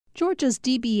Georgia's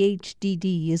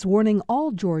DBHDD is warning all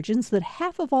Georgians that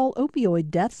half of all opioid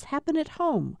deaths happen at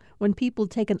home when people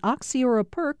take an oxy or a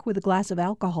perk with a glass of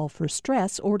alcohol for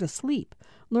stress or to sleep.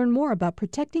 Learn more about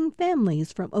protecting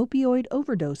families from opioid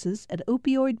overdoses at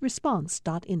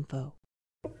opioidresponse.info.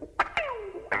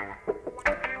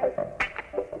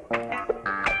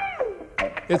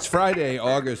 It's Friday,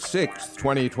 August 6th,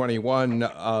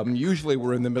 2021. Usually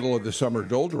we're in the middle of the summer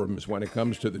doldrums when it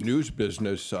comes to the news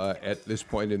business at this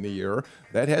point in the year.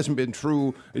 That hasn't been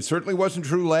true. It certainly wasn't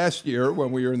true last year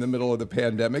when we were in the middle of the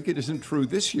pandemic. It isn't true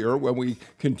this year when we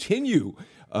continue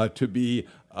to be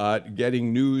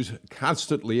getting news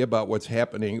constantly about what's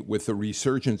happening with the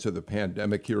resurgence of the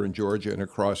pandemic here in Georgia and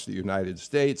across the United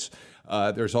States.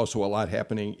 There's also a lot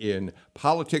happening in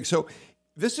politics. So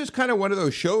this is kind of one of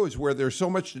those shows where there's so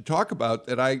much to talk about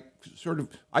that I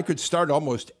could start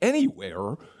almost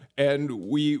anywhere and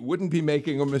we wouldn't be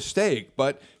making a mistake.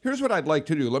 But here's what I'd like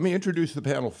to do. Let me introduce the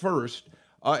panel first.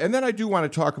 And then I do want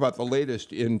to talk about the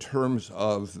latest in terms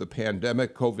of the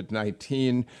pandemic,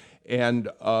 COVID-19, and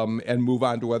move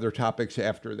on to other topics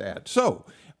after that. So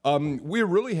we're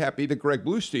really happy that Greg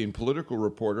Bluestein, political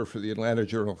reporter for the Atlanta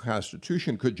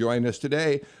Journal-Constitution, could join us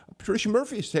today. Patricia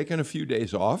Murphy's taken a few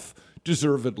days off,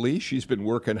 deservedly. She's been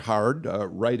working hard,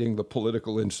 writing the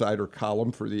Political Insider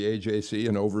column for the AJC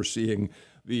and overseeing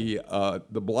the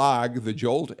blog, The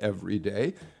Jolt, every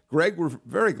day. Greg, we're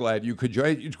very glad you could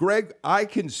join. Greg, I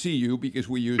can see you because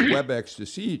we use WebEx to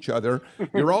see each other.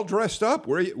 You're all dressed up.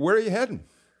 Where are you heading?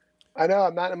 I know,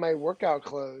 I'm not in my workout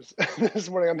clothes. This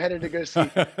morning I'm headed to go see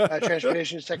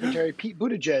Transportation Secretary Pete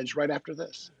Buttigieg right after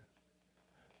this.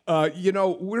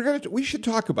 We should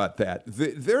talk about that.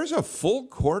 There's a full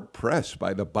court press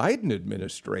by the Biden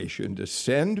administration to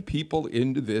send people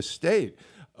into this state.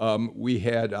 We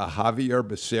had Javier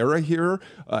Becerra here,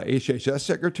 HHS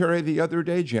Secretary the other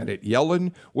day. Janet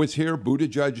Yellen was here,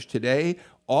 Buttigieg today.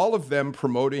 All of them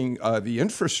promoting the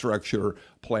infrastructure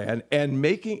plan and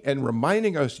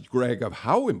reminding us, Greg, of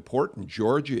how important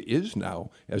Georgia is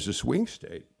now as a swing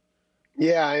state.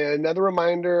 Yeah, another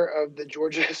reminder of that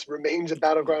Georgia remains a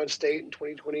battleground state in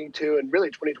 2022 and really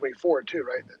 2024 too,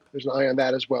 right? There's an eye on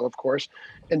that as well, of course.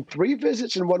 And 3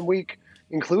 visits in 1 week,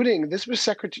 including this was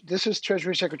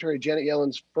Treasury Secretary Janet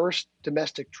Yellen's first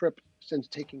domestic trip since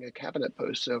taking a cabinet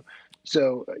post.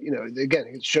 So again,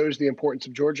 it shows the importance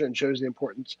of Georgia and shows the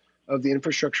importance of the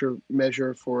infrastructure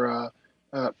measure for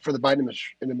the Biden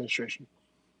administration.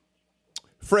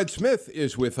 Fred Smith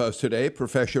is with us today,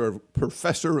 professor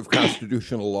of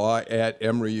constitutional law at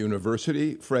Emory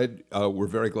University. Fred, we're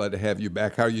very glad to have you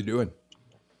back. How are you doing?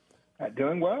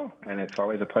 Doing well, and it's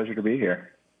always a pleasure to be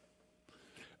here.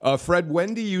 Fred,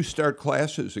 when do you start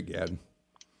classes again?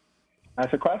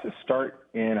 So classes start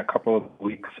in a couple of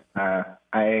weeks.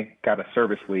 I got a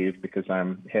service leave because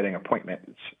I'm heading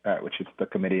appointments, which is the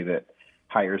committee that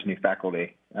hires new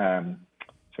faculty.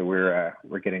 So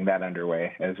we're getting that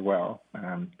underway as well.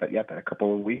 But yeah, a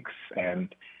couple of weeks,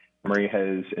 and Emory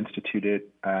has instituted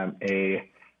a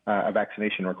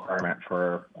vaccination requirement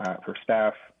for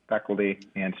staff, faculty,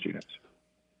 and students.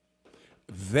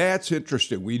 That's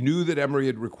interesting. We knew that Emory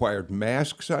had required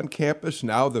masks on campus.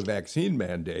 Now the vaccine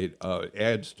mandate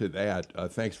adds to that.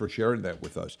 Thanks for sharing that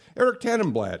with us. Eric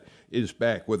Tanenblatt is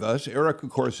back with us. Eric,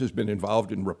 of course, has been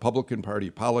involved in Republican Party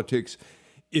politics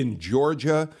in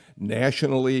Georgia,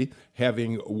 nationally,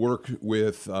 having worked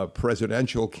with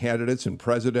presidential candidates and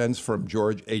presidents from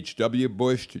George H.W.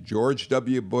 Bush to George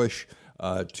W. Bush,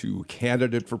 to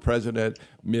candidate for president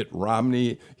Mitt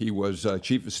Romney. He was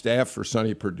chief of staff for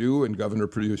Sonny Perdue in Governor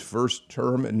Perdue's first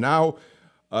term. And now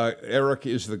Eric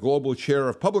is the global chair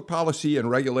of public policy and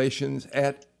regulations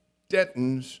at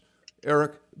Denton's.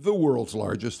 Eric, the world's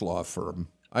largest law firm.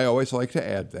 I always like to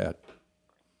add that.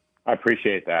 I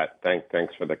appreciate that.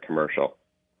 Thanks for the commercial.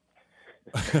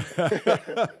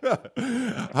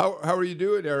 How are you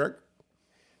doing, Eric?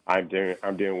 I'm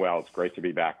doing well. It's great to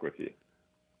be back with you.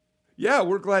 Yeah,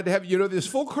 we're glad to have you. This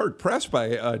full court press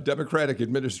by Democratic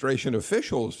administration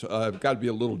officials got to be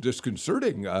a little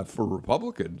disconcerting for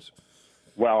Republicans.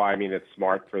 Well, I mean, it's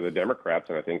smart for the Democrats,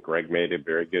 and I think Greg made a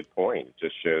very good point. It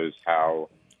just shows how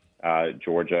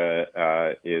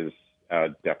Georgia is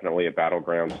definitely a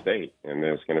battleground state, and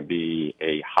there's going to be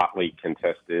a hotly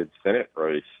contested Senate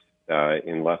race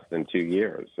in less than 2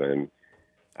 years. And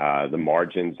the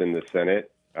margins in the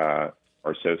Senate are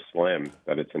so slim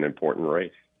that it's an important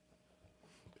race.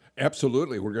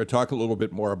 Absolutely. We're going to talk a little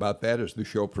bit more about that as the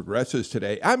show progresses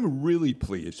today. I'm really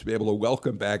pleased to be able to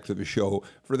welcome back to the show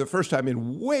for the first time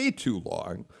in way too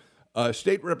long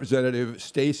State Representative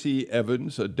Stacey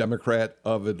Evans, a Democrat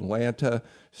of Atlanta.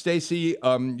 Stacey,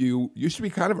 you used to be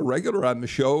kind of a regular on the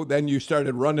show. Then you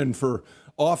started running for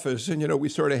office. And, we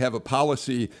sort of have a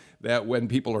policy that when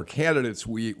people are candidates,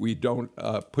 we don't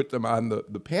put them on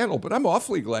the panel. But I'm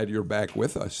awfully glad you're back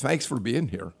with us. Thanks for being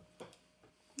here.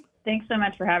 Thanks so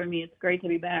much for having me. It's great to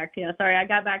be back. Yeah, sorry, I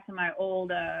got back to my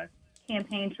old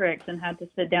campaign tricks and had to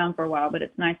sit down for a while, but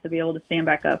it's nice to be able to stand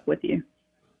back up with you.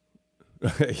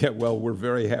 Yeah, well, we're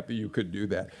very happy you could do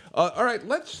that. All right,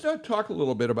 let's talk a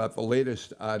little bit about the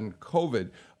latest on COVID.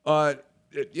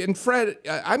 And Fred,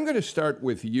 I'm going to start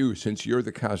with you since you're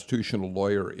the constitutional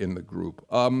lawyer in the group.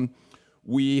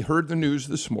 We heard the news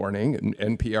this morning, and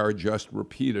NPR just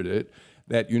repeated it,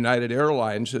 that United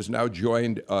Airlines has now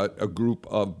joined a group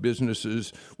of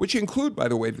businesses, which include, by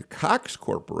the way, the Cox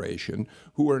Corporation,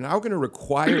 who are now going to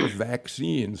require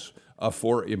vaccines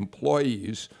for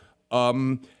employees.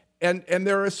 And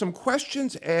there are some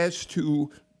questions as to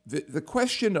the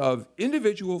question of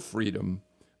individual freedom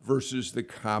versus the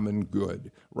common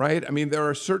good, right? I mean, there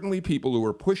are certainly people who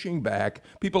are pushing back,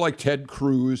 people like Ted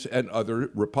Cruz and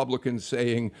other Republicans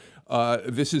saying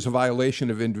this is a violation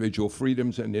of individual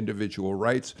freedoms and individual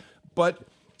rights. But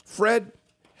Fred,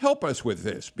 help us with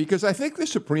this, because I think the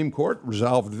Supreme Court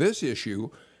resolved this issue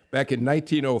back in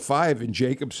 1905 in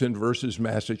Jacobson versus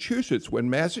Massachusetts, when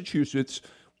Massachusetts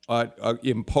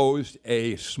imposed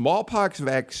a smallpox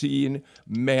vaccine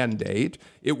mandate.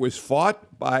 It was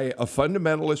fought by a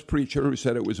fundamentalist preacher who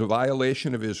said it was a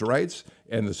violation of his rights,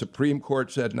 and the Supreme Court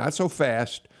said, not so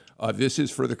fast, this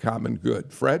is for the common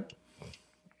good. Fred?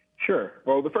 Sure.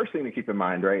 Well, the first thing to keep in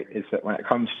mind, right, is that when it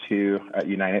comes to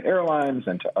United Airlines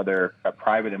and to other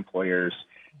private employers,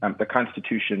 the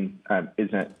Constitution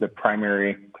isn't the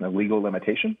primary kind of legal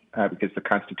limitation because the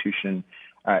Constitution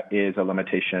is a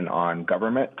limitation on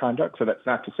government conduct. So that's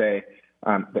not to say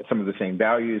that some of the same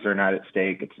values are not at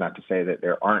stake. It's not to say that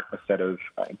there aren't a set of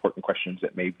important questions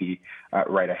that may be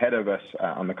right ahead of us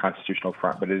on the constitutional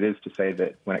front, but it is to say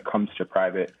that when it comes to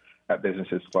private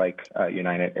businesses like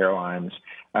United Airlines,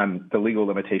 the legal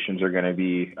limitations are going to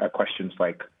be questions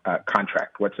like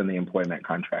contract, what's in the employment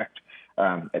contract,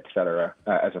 et cetera,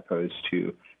 as opposed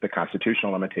to the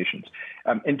constitutional limitations.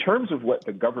 In terms of what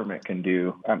the government can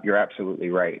do, you're absolutely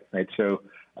right? So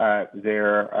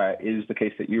there is the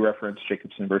case that you referenced,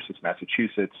 Jacobson versus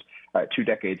Massachusetts. 2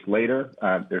 decades later,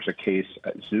 there's a case,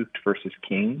 Zucht versus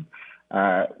King,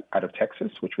 out of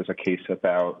Texas, which was a case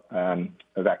about a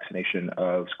vaccination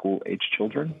of school-age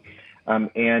children.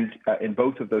 And in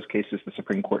both of those cases, the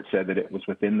Supreme Court said that it was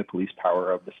within the police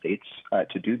power of the states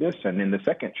to do this. And in the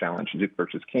second challenge, Zucht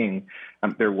versus King,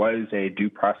 there was a due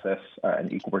process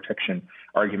and equal protection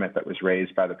argument that was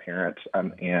raised by the parents,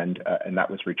 and that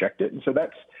was rejected. And so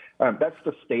that's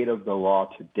the state of the law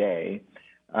today.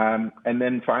 And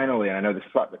then finally, and I know this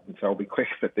is so I'll be quick,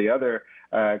 but the other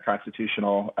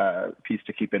constitutional piece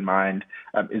to keep in mind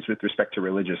is with respect to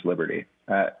religious liberty.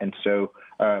 And so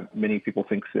many people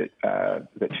think that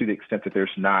to the extent that there's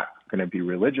not going to be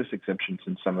religious exemptions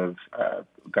in some of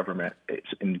government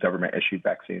issued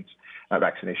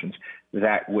vaccinations,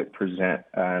 that would present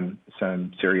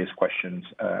some serious questions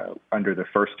under the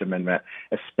First Amendment,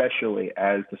 especially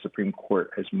as the Supreme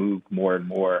Court has moved more and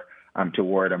more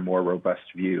toward a more robust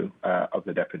view of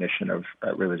the definition of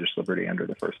religious liberty under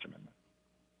the First Amendment.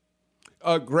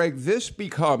 Greg, this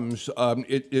becomes,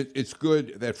 it's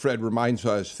good that Fred reminds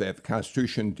us that the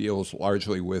Constitution deals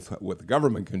largely with what the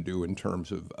government can do in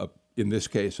terms of, in this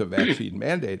case, a vaccine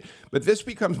mandate. But this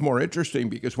becomes more interesting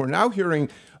because we're now hearing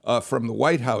from the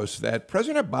White House that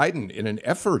President Biden, in an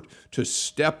effort to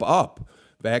step up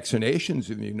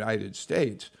vaccinations in the United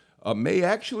States, may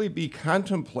actually be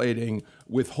contemplating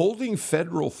withholding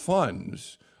federal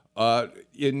funds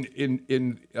in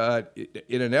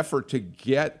an effort to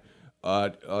get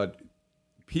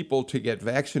people to get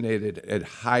vaccinated at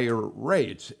higher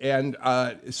rates. And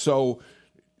so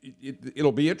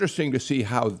it'll be interesting to see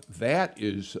how that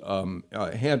is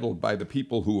handled by the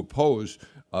people who oppose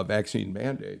vaccine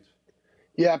mandates.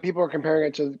 Yeah, people are comparing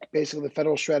it to basically the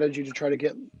federal strategy to try to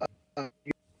get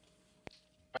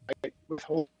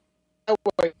withhold.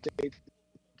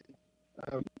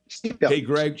 Hey,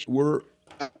 Greg, we're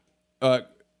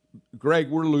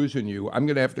losing you. I'm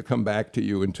going to have to come back to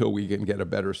you until we can get a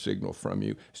better signal from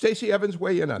you. Stacey Evans,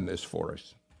 weigh in on this for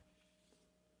us.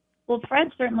 Well,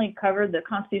 Fred certainly covered the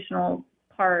constitutional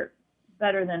part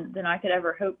better than I could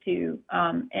ever hope to,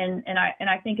 and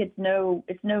I think it's no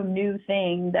new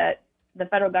thing that the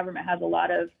federal government has a lot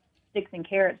of sticks and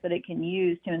carrots that it can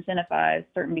use to incentivize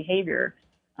certain behavior.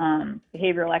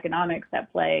 Behavioral economics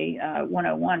at play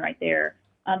 101 right there.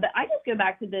 But I just go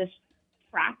back to this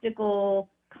practical,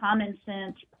 common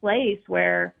sense place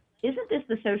where, isn't this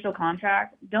the social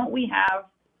contract? Don't we have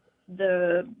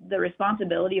the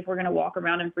responsibility, if we're going to walk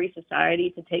around in free society,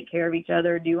 to take care of each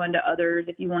other, do unto others,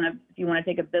 if you want to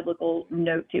take a biblical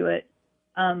note to it?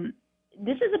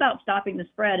 This is about stopping the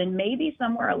spread, and maybe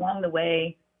somewhere along the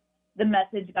way the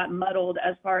message got muddled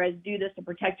as far as do this to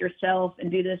protect yourself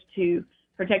and do this to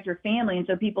protect your family. And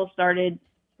so people started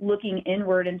looking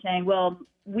inward and saying, well,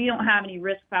 we don't have any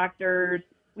risk factors,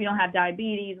 we don't have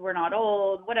diabetes, we're not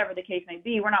old, whatever the case may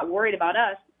be, we're not worried about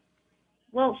us.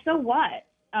 Well, so what?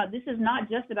 This is not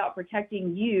just about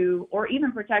protecting you or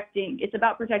even it's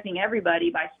about protecting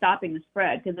everybody by stopping the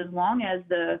spread. Because as long as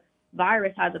the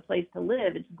virus has a place to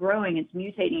live, it's growing, it's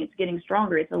mutating, it's getting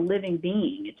stronger, it's a living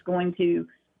being. It's going to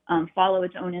follow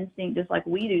its own instinct just like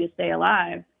we do to stay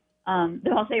alive.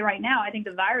 Though I'll say right now, I think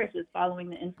the virus is following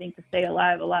the instinct to stay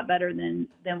alive a lot better than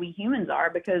we humans are,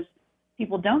 because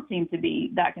people don't seem to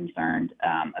be that concerned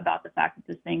about the fact that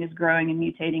this thing is growing and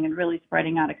mutating and really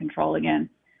spreading out of control again.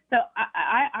 So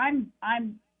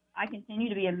I continue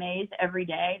to be amazed every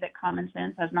day that common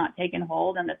sense has not taken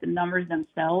hold and that the numbers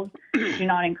themselves do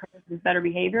not encourage this better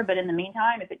behavior. But in the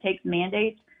meantime, if it takes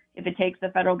mandates, if it takes the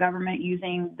federal government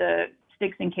using the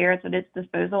sticks and carrots at its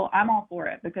disposal, I'm all for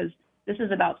it, because this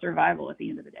is about survival at the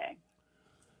end of the day.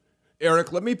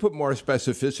 Eric, let me put more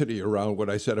specificity around what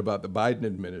I said about the Biden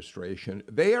administration.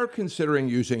 They are considering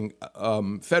using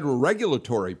federal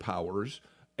regulatory powers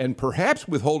and perhaps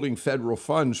withholding federal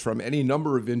funds from any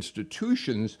number of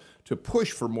institutions to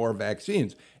push for more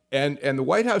vaccines. And the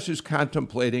White House is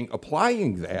contemplating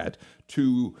applying that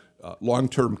to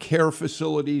long-term care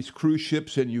facilities, cruise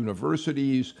ships and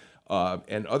universities,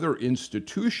 and other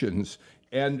institutions.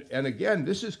 And again,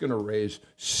 this is going to raise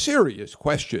serious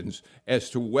questions as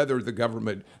to whether the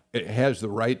government has the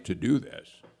right to do this.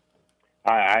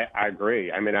 I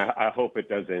agree. I mean, I hope it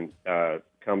doesn't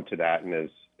come to that. And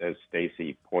as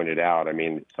Stacey pointed out, I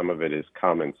mean, some of it is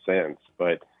common sense.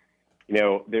 But, you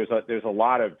know, there's a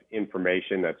lot of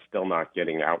information that's still not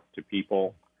getting out to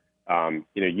people. You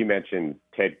know, you mentioned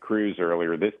Ted Cruz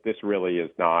earlier. This really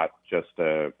is not just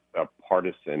a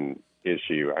partisan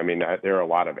issue. I mean, there are a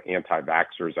lot of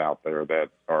anti-vaxxers out there that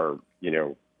are, you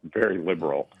know, very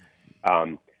liberal.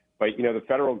 But, you know, the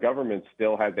federal government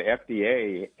still has, the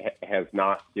FDA has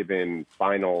not given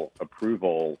final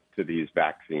approval to these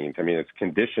vaccines. I mean, it's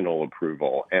conditional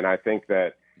approval. And I think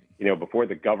that, you know, before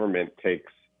the government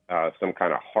takes some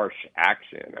kind of harsh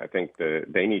action, I think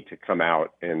they need to come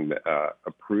out and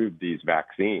approve these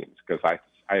vaccines, because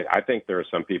I think there are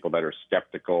some people that are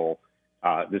skeptical.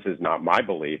 This is not my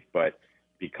belief, but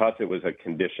because it was a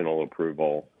conditional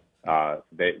approval,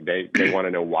 they want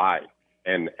to know why.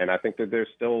 And I think that there's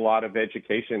still a lot of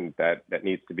education that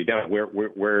needs to be done.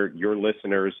 Where your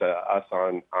listeners, us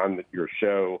on your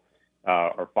show,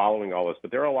 are following all this,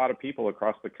 but there are a lot of people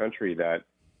across the country that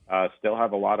still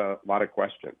have a lot of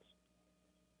questions.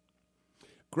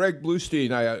 Greg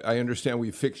Bluestein, I understand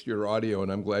we fixed your audio,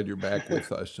 and I'm glad you're back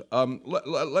with us.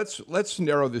 Let's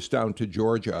narrow this down to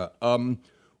Georgia.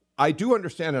 I do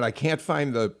understand, and I can't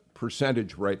find the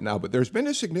percentage right now, but there's been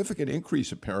a significant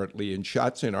increase apparently in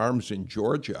shots in arms in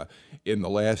Georgia in the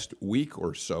last week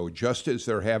or so, just as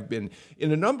there have been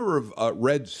in a number of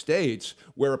red states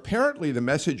where apparently the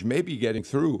message may be getting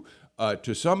through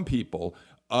to some people.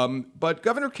 But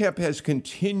Governor Kemp has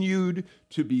continued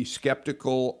to be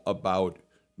skeptical about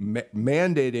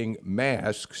mandating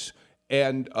masks,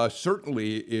 and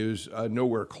certainly is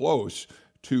nowhere close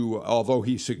to, although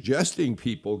he's suggesting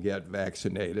people get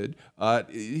vaccinated,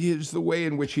 the way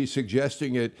in which he's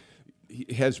suggesting it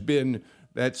has been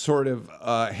that sort of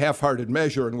half-hearted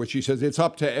measure in which he says it's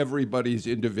up to everybody's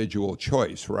individual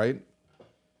choice, right?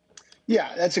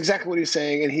 Yeah, that's exactly what he's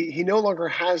saying. And he no longer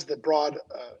has the broad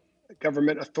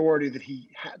government authority that he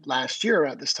had last year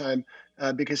at this time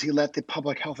because he let the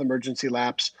public health emergency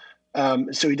lapse.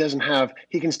 So he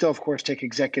can still, of course, take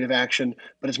executive action,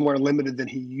 but it's more limited than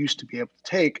he used to be able to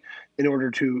take in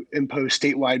order to impose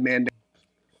statewide mandates.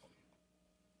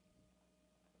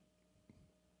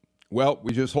 Well,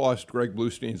 we just lost Greg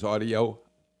Bluestein's audio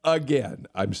again.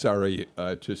 I'm sorry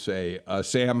to say.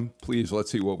 Sam, please,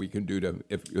 let's see what we can do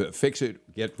to fix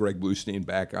it, get Greg Bluestein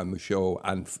back on the show,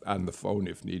 on the phone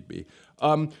if need be.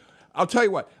 I'll tell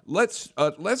you what, let's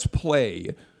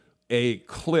play a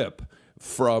clip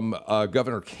from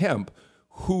Governor Kemp,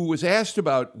 who was asked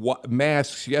about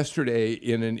masks yesterday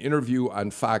in an interview on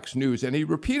Fox News, and he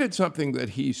repeated something that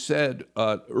he said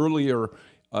earlier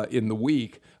in the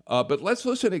week. But let's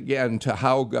listen again to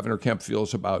how Governor Kemp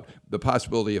feels about the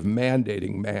possibility of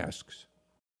mandating masks.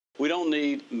 We don't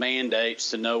need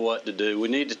mandates to know what to do. We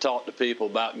need to talk to people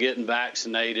about getting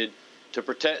vaccinated to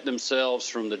protect themselves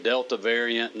from the Delta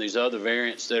variant and these other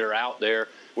variants that are out there.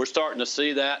 We're starting to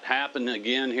see that happen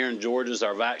again here in Georgia as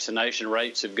our vaccination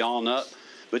rates have gone up.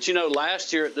 But,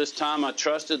 last year at this time, I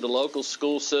trusted the local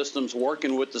school systems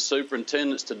working with the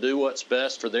superintendents to do what's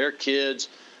best for their kids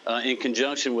in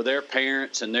conjunction with their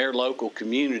parents and their local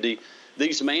community.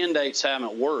 These mandates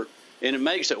haven't worked, and it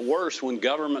makes it worse when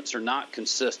governments are not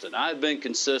consistent. I've been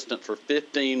consistent for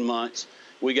 15 months.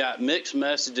 We got mixed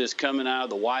messages coming out of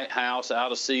the White House,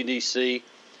 out of CDC,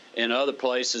 and other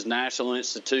places, National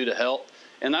Institute of Health.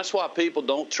 And that's why people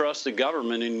don't trust the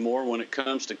government anymore when it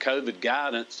comes to COVID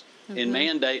guidance, and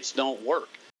mandates don't work.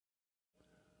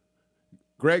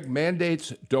 Greg,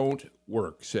 mandates don't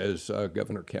work, says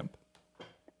Governor Kemp.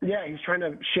 Yeah, he's trying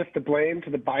to shift the blame to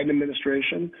the Biden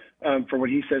administration for what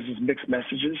he says is mixed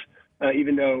messages.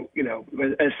 Even though,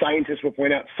 as scientists will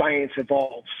point out, science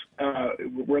evolves.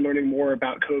 We're learning more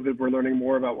about COVID. We're learning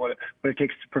more about what it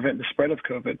takes to prevent the spread of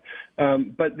COVID.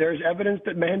 But there's evidence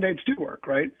that mandates do work,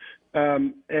 right?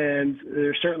 And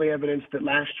there's certainly evidence that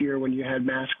last year when you had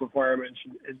mask requirements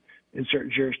in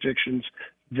certain jurisdictions,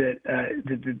 that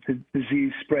the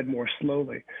disease spread more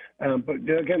slowly. But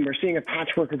again, we're seeing a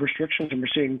patchwork of restrictions, and we're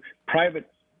seeing private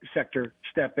sector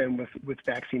step in with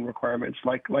vaccine requirements,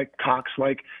 like Cox,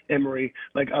 like Emory,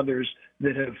 like others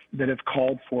that have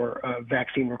called for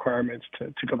vaccine requirements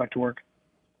to go back to work.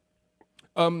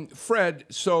 Fred,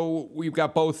 so we've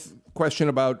got both question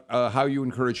about how you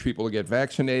encourage people to get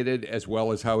vaccinated, as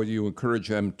well as how you encourage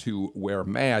them to wear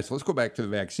masks. Let's go back to the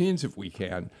vaccines if we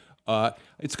can.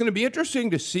 It's going to be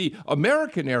interesting to see.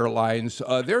 American Airlines,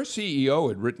 their CEO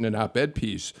had written an op-ed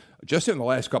piece just in the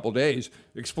last couple of days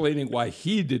explaining why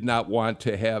he did not want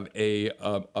to have a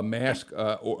mask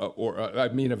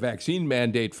a vaccine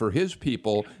mandate for his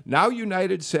people. Now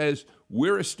United says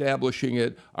we're establishing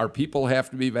it. Our people have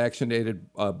to be vaccinated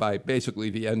by basically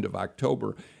the end of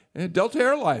October. And Delta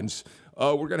Airlines,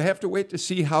 we're going to have to wait to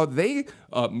see how they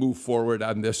move forward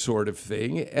on this sort of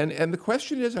thing. And the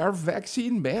question is, are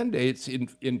vaccine mandates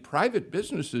in private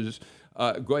businesses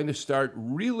going to start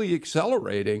really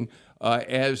accelerating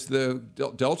as the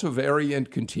Delta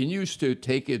variant continues to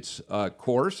take its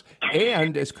course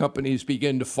and as companies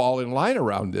begin to fall in line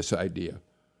around this idea?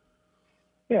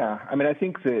 Yeah, I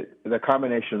think that the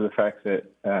combination of the fact that,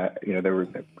 there were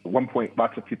at one point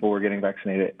lots of people were getting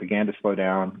vaccinated, it began to slow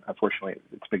down. Unfortunately,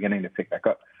 it's beginning to pick back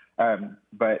up.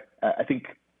 But I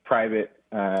think private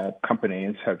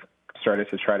companies have started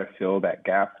to try to fill that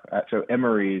gap. So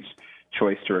Emory's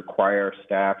choice to require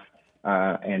staff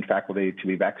and faculty to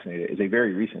be vaccinated is a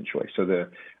very recent choice. So the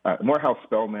Morehouse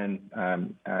Spelman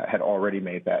had already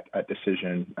made that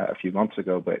decision a few months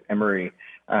ago, but Emory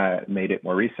made it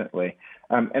more recently.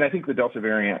 And I think the Delta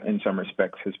variant, in some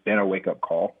respects, has been a wake-up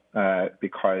call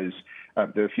because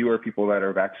the fewer people that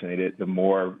are vaccinated, the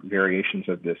more variations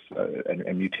of this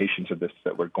and mutations of this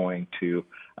that we're going to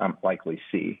likely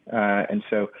see. And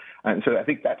so I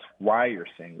think that's why you're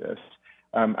seeing this.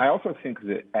 I also think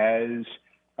that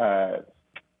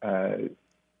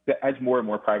as more and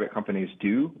more private companies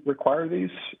do require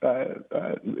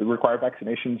require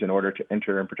vaccinations in order to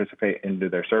enter and participate into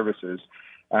their services,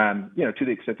 to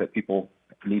the extent that people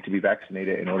need to be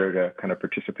vaccinated in order to kind of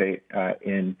participate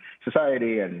in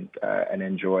society and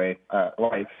enjoy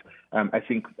life,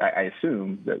 I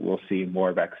assume that we'll see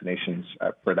more vaccinations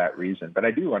for that reason. But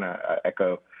I do want to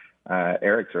echo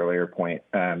Eric's earlier point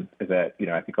that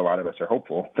I think a lot of us are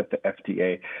hopeful that the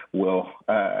FDA will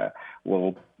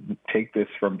take this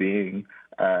from being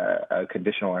a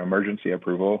conditional or emergency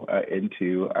approval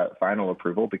into final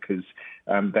approval, because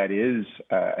that is,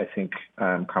 I think,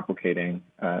 complicating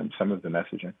some of the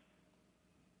messaging.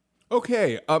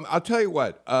 Okay, I'll tell you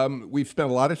what. We've spent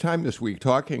a lot of time this week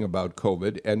talking about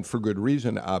COVID, and for good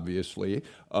reason, obviously.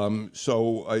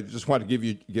 So I just want to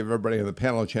give everybody on the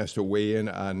panel a chance to weigh in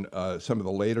on some of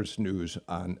the latest news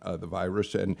on the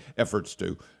virus and efforts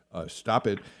to stop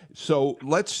it. So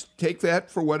let's take that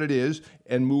for what it is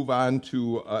and move on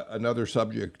to another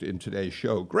subject in today's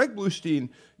show. Greg Bluestein,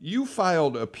 you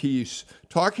filed a piece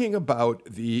talking about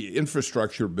the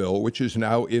infrastructure bill, which is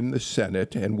now in the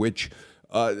Senate and which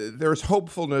there's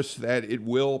hopefulness that it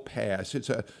will pass.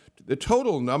 The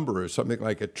total number is something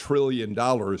like $1 trillion,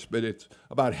 but it's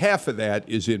about half of that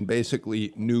is in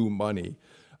basically new money.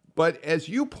 But as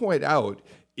you point out,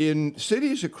 in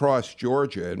cities across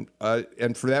Georgia,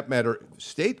 and for that matter,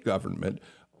 state government,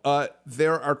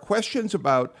 there are questions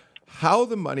about how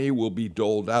the money will be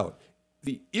doled out.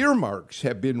 The earmarks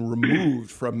have been removed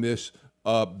from this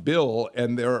bill,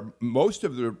 and most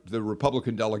of the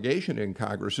Republican delegation in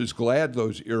Congress is glad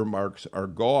those earmarks are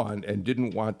gone and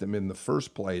didn't want them in the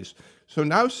first place. So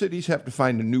now cities have to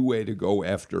find a new way to go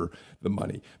after the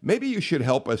money. Maybe you should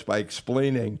help us by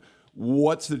explaining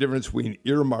what's the difference between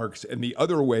earmarks and the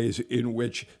other ways in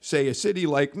which, say, a city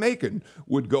like Macon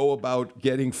would go about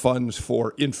getting funds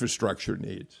for infrastructure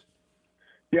needs.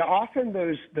 Yeah, often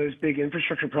those big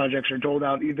infrastructure projects are doled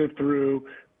out either through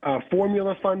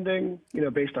formula funding,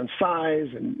 based on size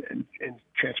and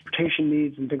transportation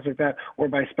needs and things like that, or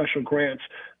by special grants.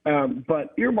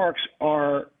 But earmarks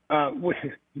are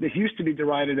they used to be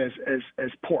derided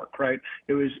as pork, right?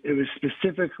 It was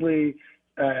specifically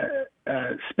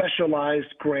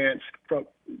specialized grants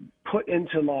put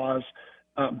into laws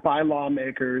by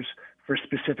lawmakers for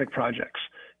specific projects.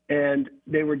 And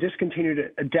they were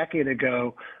discontinued a decade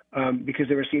ago because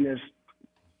they were seen as,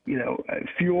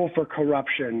 fuel for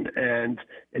corruption and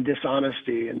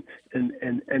dishonesty and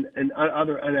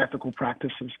other unethical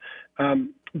practices.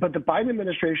 But the Biden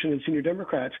administration and senior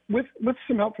Democrats, with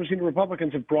some help from senior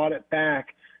Republicans, have brought it back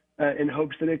in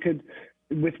hopes that it could,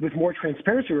 with more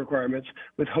transparency requirements,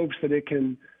 with hopes that it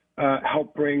can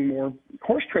help bring more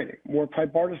horse trading, more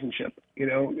bipartisanship,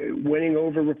 winning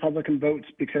over Republican votes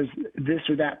because this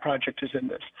or that project is in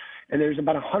this. And there's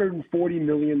about $140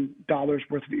 million worth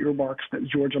of earmarks that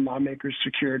Georgia lawmakers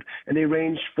secured, and they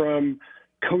range from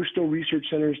coastal research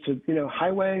centers to,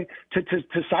 highway to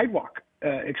sidewalk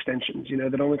extensions,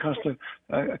 that only cost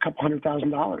a couple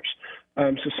 $100,000.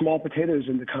 So small potatoes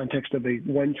in the context of a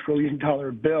 $1 trillion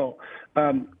bill.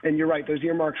 And you're right, those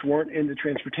earmarks weren't in the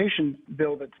transportation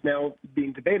bill that's now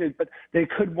being debated, but they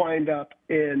could wind up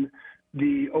in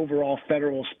the overall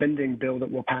federal spending bill that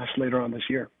will pass later on this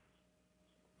year.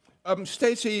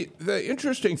 Stacey, the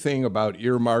interesting thing about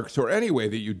earmarks, or any way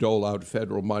that you dole out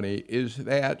federal money, is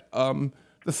that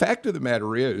the fact of the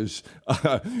matter is,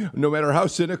 no matter how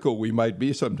cynical we might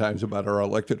be sometimes about our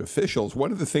elected officials,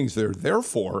 one of the things they're there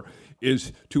for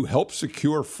is to help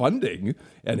secure funding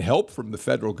and help from the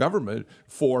federal government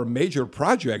for major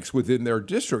projects within their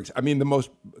districts. I mean, the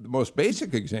most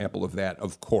basic example of that,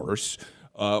 of course,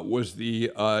 was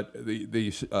the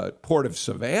Port of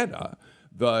Savannah,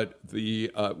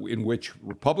 in which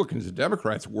Republicans and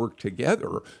Democrats worked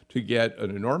together to get an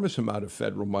enormous amount of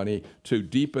federal money to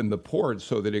deepen the port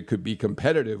so that it could be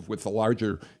competitive with the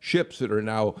larger ships that are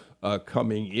now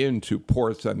coming into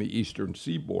ports on the eastern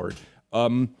seaboard.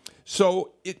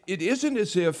 So it isn't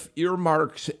as if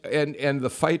earmarks and the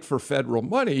fight for federal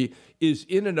money is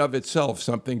in and of itself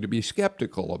something to be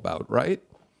skeptical about, right?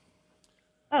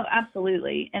 Oh,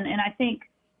 absolutely. And I think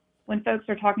when folks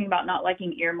are talking about not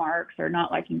liking earmarks or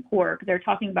not liking pork, they're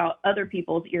talking about other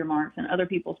people's earmarks and other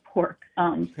people's pork.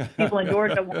 People in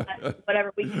Georgia want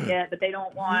whatever we can get, but they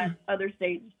don't want other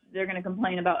states. They're going to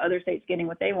complain about other states getting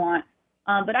what they want.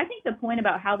 But I think the point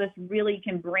about how this really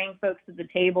can bring folks to the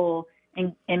table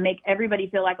and make everybody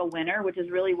feel like a winner, which is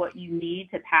really what you need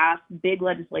to pass big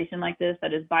legislation like this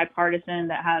that is bipartisan,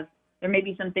 there may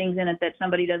be some things in it that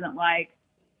somebody doesn't like,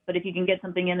 but if you can get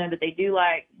something in there that they do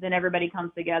like, then everybody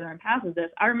comes together and passes this.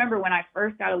 I remember when I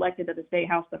first got elected to the State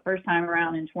House the first time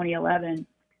around in 2011,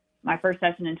 my first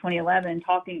session in 2011,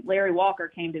 Larry Walker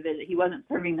came to visit. He wasn't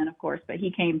serving then, of course, but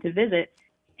he came to visit.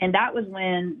 And that was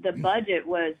when the budget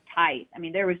was tight. I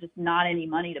mean, there was just not any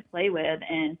money to play with.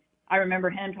 And I remember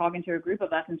him talking to a group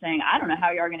of us and saying, I don't know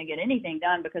how you are going to get anything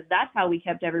done, because that's how we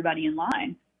kept everybody in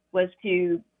line, was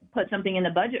to put something in the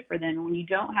budget for them. When you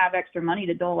don't have extra money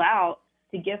to dole out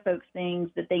to give folks things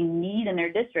that they need in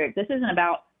their district, this isn't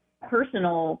about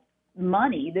personal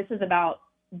money. This is about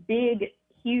big,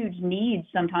 huge needs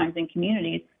sometimes in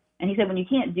communities. And he said, when you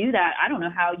can't do that, I don't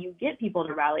know how you get people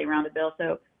to rally around a bill.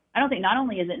 So I don't think not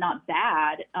only is it not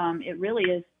bad, it really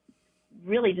is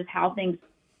really just how things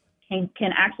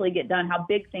can actually get done, how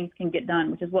big things can get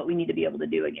done, which is what we need to be able to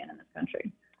do again in this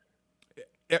country.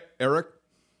 Eric?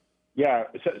 Yeah,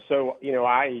 so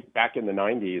back in the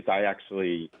 90s, I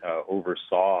actually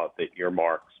oversaw the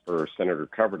earmarks for Senator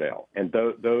Coverdale, and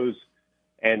those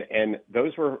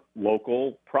were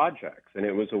local projects, and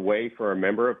it was a way for a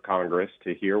member of Congress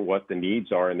to hear what the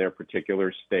needs are in their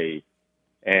particular state.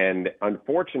 And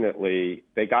unfortunately,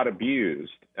 they got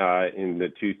abused in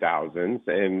the 2000s,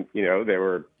 and there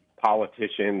were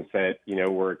politicians that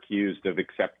were accused of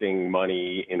accepting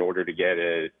money in order to get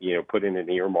put in an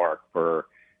earmark for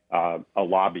a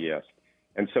lobbyist.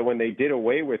 And so when they did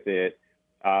away with it,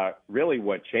 really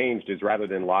what changed is, rather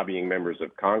than lobbying members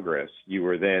of Congress, you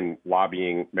were then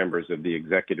lobbying members of the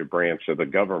executive branch of the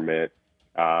government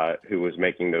who was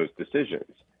making those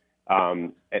decisions.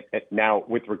 Now,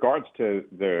 with regards to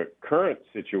the current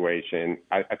situation,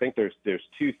 I think there's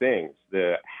two things.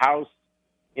 The House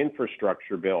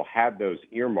infrastructure bill had those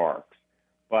earmarks,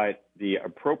 but the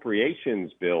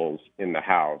appropriations bills in the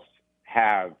House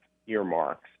have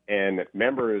earmarks, and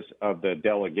members of the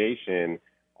delegation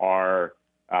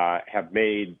have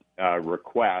made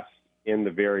requests in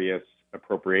the various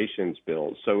appropriations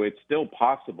bills. So it's still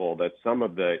possible that some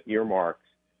of the earmarks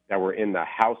that were in the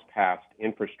House-passed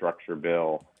infrastructure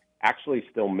bill actually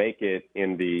still make it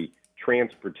in the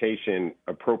transportation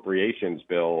appropriations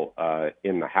bill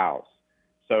in the House.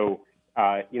 So,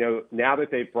 now that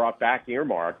they've brought back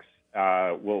earmarks,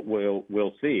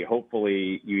 we'll see.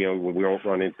 Hopefully, we won't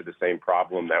run into the same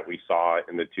problem that we saw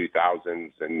in the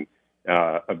 2000s and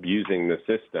abusing the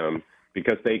system,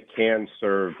 because they can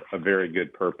serve a very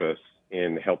good purpose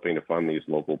in helping to fund these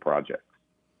local projects.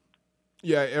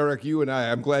 Yeah, Eric, you and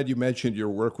I'm glad you mentioned your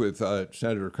work with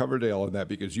Senator Coverdale on that,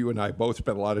 because you and I both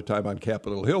spent a lot of time on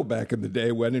Capitol Hill back in the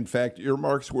day when, in fact,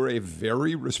 earmarks were a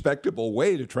very respectable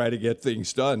way to try to get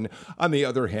things done. On the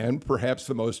other hand, perhaps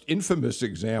the most infamous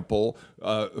example,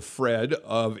 Fred,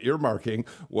 of earmarking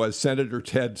was Senator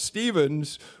Ted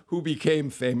Stevens, who became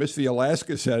famous, the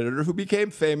Alaska senator, who became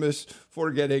famous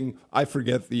for getting, I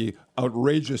forget the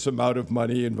outrageous amount of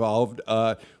money involved,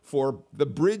 for the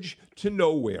bridge to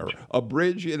nowhere, a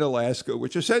bridge in Alaska,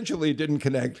 which essentially didn't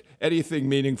connect anything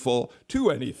meaningful to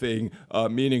anything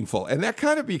meaningful. And that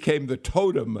kind of became the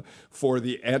totem for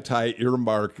the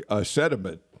anti-earmark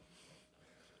sentiment.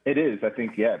 It is. I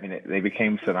think, they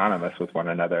became synonymous with one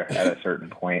another at a certain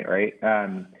point, right?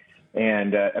 To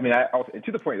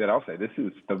the point that I'll say, this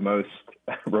is the most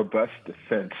robust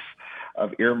defense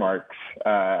of earmarks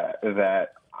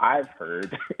that I've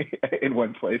heard in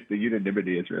one place. The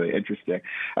unanimity is really interesting.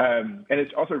 And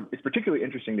it's particularly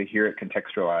interesting to hear it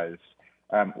contextualized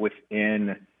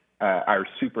within our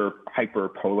super hyper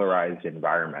polarized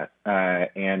environment.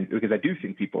 And because I do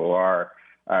think people are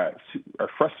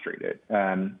frustrated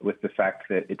with the fact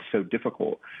that it's so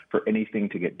difficult for anything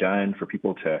to get done, for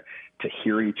people to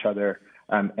hear each other,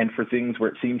 and for things where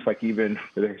it seems like even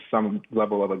there's some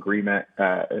level of agreement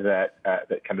that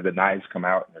kind of the knives come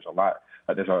out, and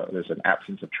there's an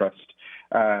absence of trust.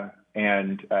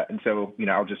 And so,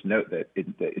 I'll just note that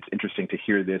it's interesting to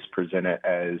hear this presented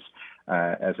as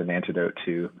an antidote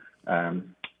to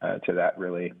that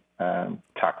really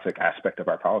toxic aspect of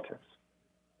our politics.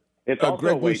 It's also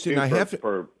Greg a way Bluestein, I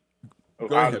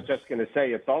was just going to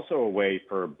say, it's also a way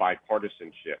for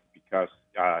bipartisanship, because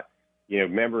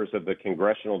members of the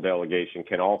congressional delegation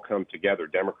can all come together,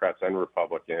 Democrats and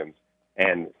Republicans,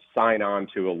 and sign on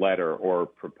to a letter or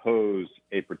propose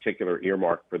a particular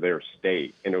earmark for their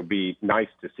state. And it would be nice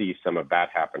to see some of that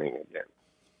happening again.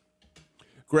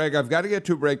 Greg, I've got to get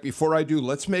to a break. Before I do,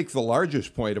 let's make the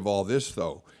largest point of all this,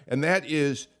 though, and that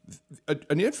is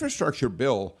an infrastructure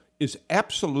bill is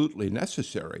absolutely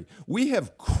necessary. We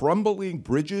have crumbling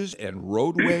bridges and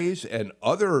roadways and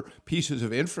other pieces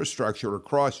of infrastructure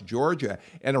across Georgia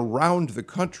and around the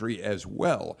country as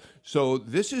well. So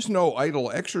this is no idle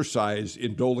exercise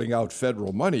in doling out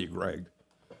federal money, Greg.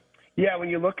 Yeah, when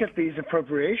you look at these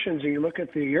appropriations and you look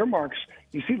at the earmarks,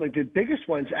 you see like the biggest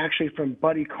one's actually from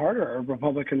Buddy Carter, a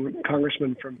Republican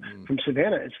congressman from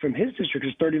Savannah. It's from his district.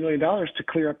 It's $30 million to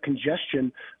clear up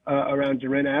congestion around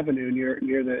Duran Avenue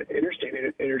near the interstate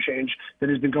interchange that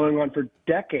has been going on for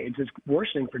decades. It's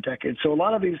worsening for decades. So a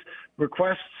lot of these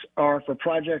requests are for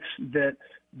projects that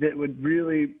would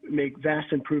really make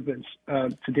vast improvements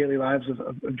to daily lives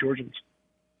of Georgians.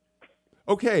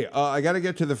 Okay, I got to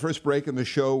get to the first break in the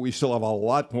show. We still have a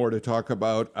lot more to talk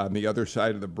about on the other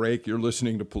side of the break. You're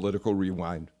listening to Political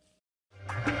Rewind.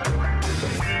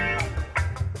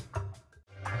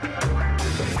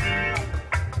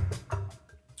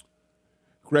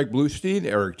 Greg Bluestein,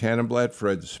 Eric Tanenblatt,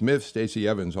 Fred Smith, Stacey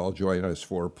Evans all join us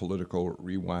for Political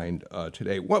Rewind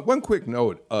today. One quick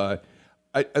note.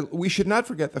 We should not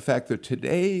forget the fact that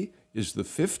today is the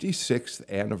 56th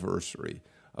anniversary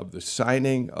of the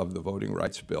signing of the Voting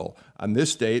Rights Bill. On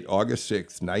this date, August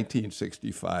 6,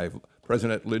 1965,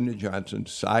 President Lyndon Johnson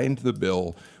signed the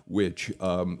bill, which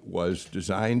was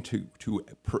designed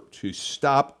to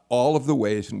stop all of the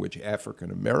ways in which African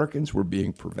Americans were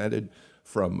being prevented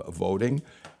from voting.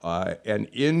 And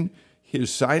in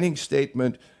his signing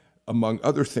statement, among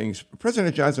other things,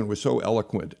 President Johnson was so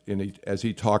eloquent as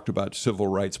he talked about civil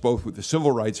rights, both with the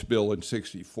Civil Rights Bill in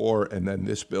 64 and then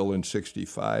this bill in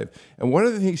 65. And one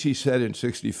of the things he said in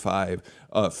 65,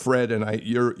 Fred and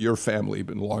your family have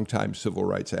been longtime civil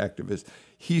rights activists,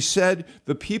 he said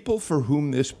the people for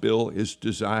whom this bill is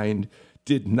designed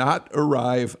did not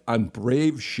arrive on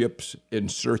brave ships in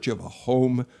search of a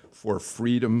home for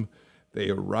freedom. They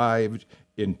arrived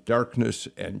in darkness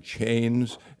and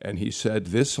chains, and he said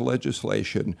this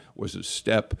legislation was a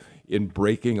step in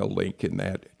breaking a link in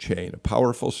that chain. A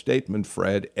powerful statement,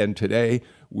 Fred, and today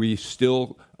we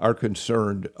still are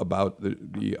concerned about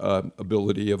the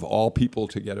ability of all people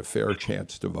to get a fair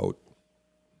chance to vote.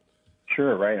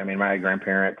 Sure, right. I mean, my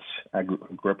grandparents, I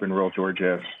grew up in rural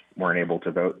Georgia, weren't able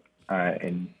to vote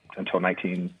until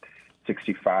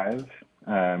 1965.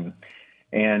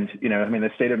 And, you know, I mean,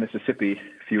 the state of Mississippi,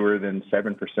 fewer than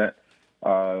 7%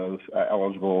 of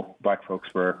eligible Black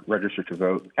folks were registered to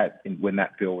vote when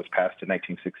that bill was passed in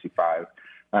 1965,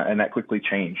 and that quickly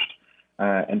changed.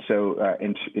 And so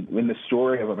in the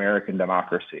story of American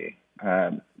democracy,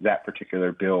 that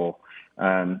particular bill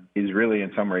is really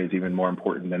in some ways even more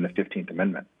important than the 15th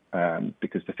Amendment,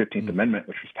 because the 15th Amendment,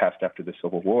 which was passed after the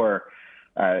Civil War,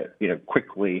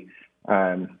 quickly,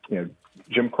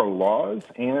 Jim Crow laws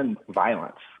and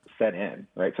violence set in,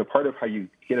 right? So part of how you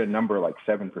get a number like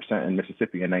 7% in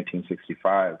Mississippi in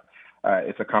 1965,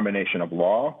 it's a combination of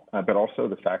law, but also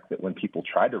the fact that when people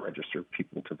tried to register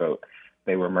people to vote,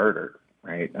 they were murdered,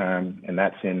 right? And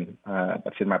that's in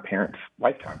my parents'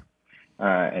 lifetime.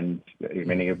 And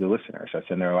many of the listeners, that's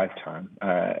in their lifetime.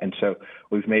 And so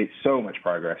we've made so much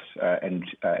progress. And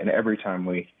every time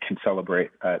we can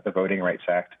celebrate the Voting Rights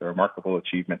Act, the remarkable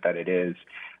achievement that it is,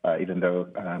 even though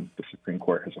the Supreme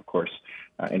Court has, of course,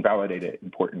 invalidated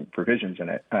important provisions in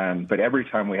it. But every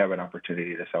time we have an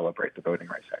opportunity to celebrate the Voting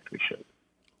Rights Act, we should.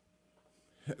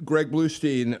 Greg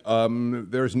Bluestein,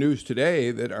 there's news today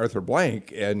that Arthur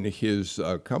Blank and his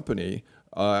company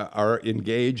are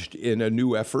engaged in a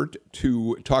new effort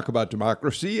to talk about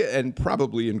democracy and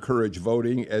probably encourage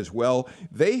voting as well.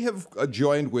 They have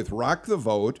joined with Rock the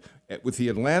Vote, with the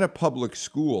Atlanta Public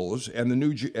Schools and the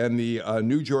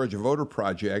New Georgia Voter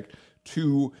Project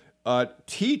to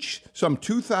teach some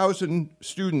 2,000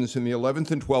 students in the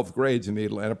 11th and 12th grades in the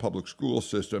Atlanta public school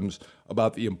systems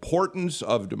about the importance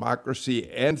of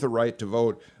democracy and the right to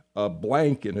vote.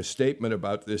 Blank, in a statement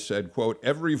about this, said, quote,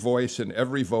 "Every voice and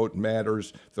every vote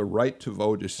matters. The right to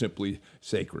vote is simply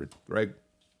sacred." Greg?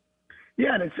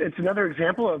 Yeah, and it's another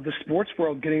example of the sports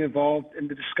world getting involved in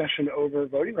the discussion over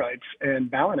voting rights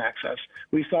and ballot access.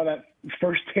 We saw that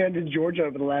firsthand in Georgia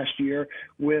over the last year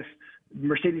with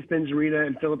Mercedes-Benz Arena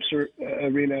and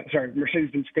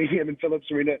Mercedes-Benz Stadium and Phillips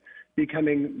Arena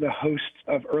becoming the hosts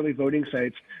of early voting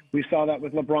sites. We saw that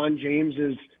with LeBron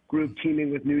James's group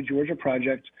teaming with New Georgia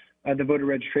Project, the voter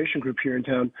registration group here in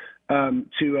town,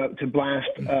 to blast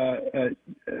the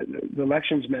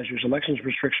elections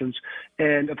restrictions.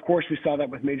 And of course, we saw that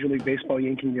with Major League Baseball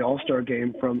yanking the All-Star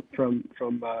game from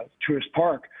Truist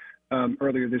Park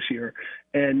earlier this year.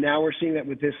 And now we're seeing that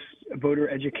with this voter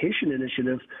education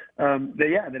initiative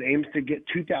that aims to get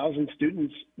 2,000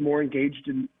 students more engaged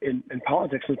in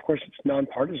politics. And of course, it's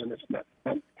nonpartisan.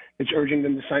 It's urging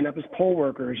them to sign up as poll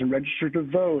workers and register to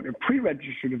vote or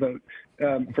pre-register to vote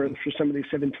for some of these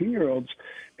 17-year-olds.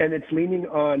 And it's leaning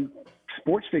on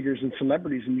sports figures and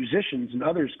celebrities and musicians and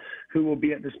others who will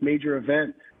be at this major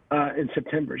event in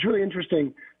September. It's really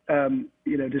interesting,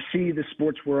 to see the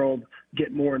sports world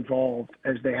get more involved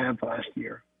as they have last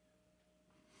year.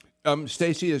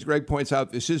 Stacey, as Greg points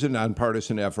out, this is a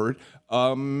nonpartisan effort.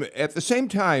 At the same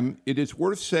time, it is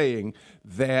worth saying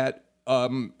that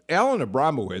Alan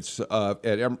Abramowitz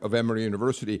of Emory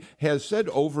University has said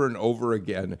over and over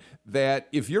again that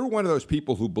if you're one of those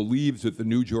people who believes that the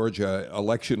new Georgia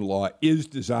election law is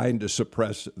designed to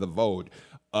suppress the vote,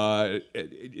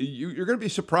 you're going to be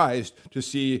surprised to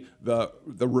see the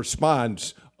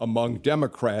response among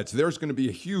Democrats. There's going to be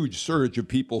a huge surge of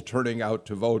people turning out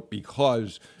to vote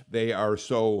because they are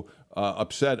so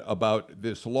upset about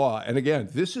this law. And again,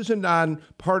 this is a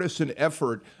nonpartisan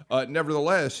effort.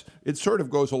 Nevertheless, it sort of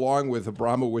goes along with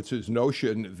Abramowitz's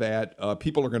notion that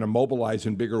people are going to mobilize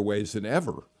in bigger ways than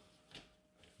ever.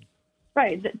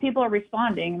 Right. People are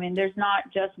responding. I mean, there's not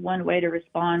just one way to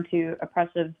respond to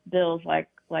oppressive bills like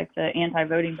the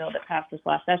anti-voting bill that passed this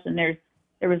last session.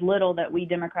 There was little that we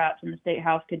Democrats in the state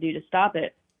house could do to stop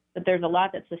it, but there's a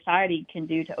lot that society can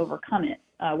do to overcome it,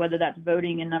 whether that's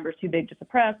voting in numbers too big to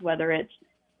suppress, whether it's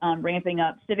ramping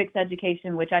up civics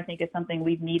education, which I think is something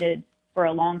we've needed for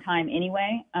a long time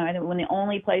anyway. I think when the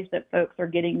only place that folks are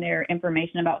getting their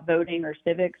information about voting or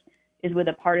civics is with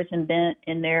a partisan bent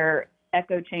in their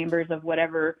echo chambers of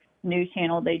whatever news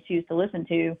channel they choose to listen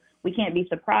to, we can't be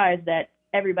surprised that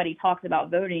everybody talks about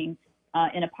voting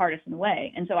in a partisan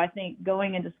way. And so I think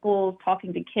going into schools,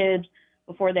 talking to kids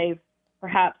before they've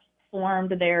perhaps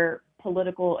formed their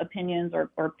political opinions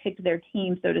or picked their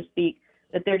team, so to speak,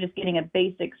 that they're just getting a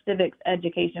basic civics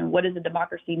education. What does a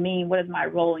democracy mean? What is my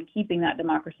role in keeping that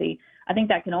democracy? I think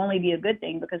that can only be a good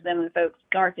thing, because then when folks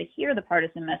start to hear the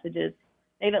partisan messages,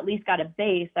 they've at least got a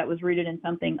base that was rooted in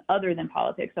something other than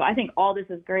politics. So I think all this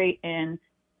is great. And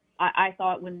I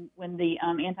thought when the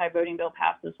anti-voting bill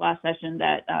passed this last session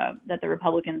that the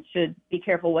Republicans should be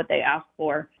careful what they ask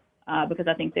for, because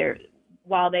I think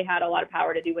while they had a lot of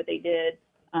power to do what they did,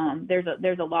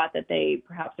 there's a lot that they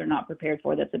perhaps are not prepared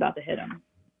for that's about to hit them.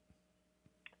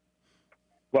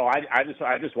 Well, I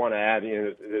just want to add,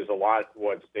 there's a lot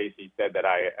what Stacey said that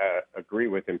I agree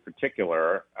with. In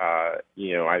particular,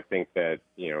 I think that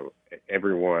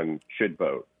everyone should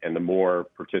vote, and the more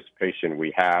participation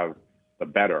we have, the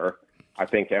better. I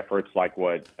think efforts like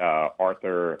what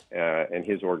Arthur and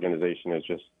his organization has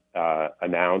just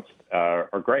announced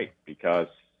are great, because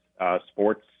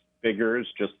sports figures,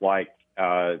 just like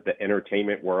the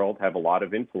entertainment world, have a lot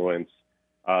of influence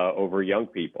over young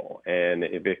people. And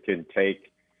if it could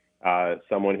take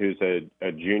someone who's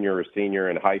a junior or senior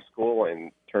in high school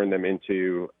and turn them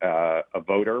into a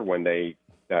voter when they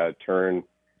turn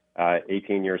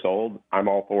 18 years old, I'm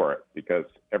all for it, because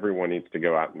everyone needs to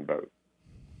go out and vote.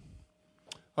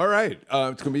 All right. It's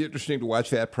going to be interesting to watch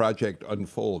that project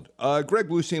unfold. Greg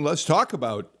Bluestein, let's talk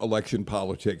about election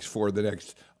politics for the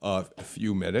next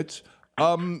few minutes.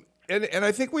 And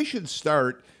I think we should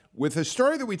start with a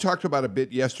story that we talked about a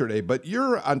bit yesterday, but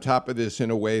you're on top of this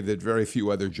in a way that very few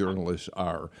other journalists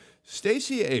are.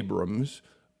 Stacey Abrams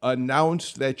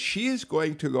announced that she is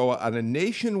going to go on a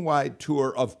nationwide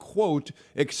tour of, quote,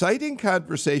 exciting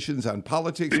conversations on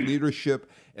politics,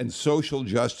 leadership, and social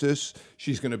justice.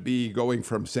 She's going to be going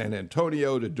from San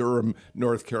Antonio to Durham,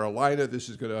 North Carolina. This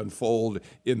is going to unfold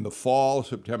in the fall,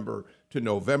 September to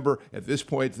November. At this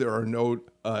point, there are no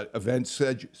events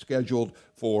scheduled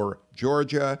for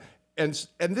Georgia. And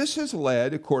this has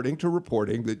led, according to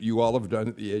reporting that you all have done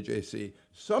at the AJC,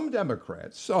 some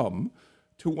Democrats, to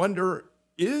wonder,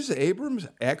 is Abrams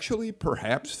actually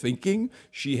perhaps thinking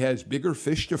she has bigger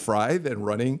fish to fry than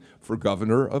running for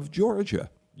governor of Georgia?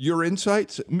 Your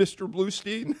insights, Mr.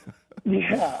 Bluestein?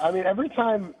 Yeah, I mean, every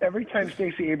time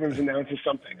Stacey Abrams announces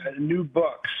something, new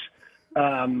books,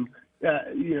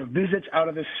 visits out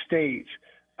of the state,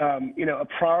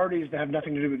 priorities that have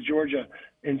nothing to do with Georgia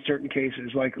in certain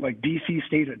cases, like D.C.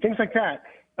 statehood, things like that.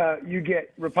 You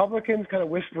get Republicans kind of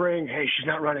whispering, "Hey, she's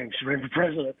not running; she's running for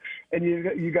president," and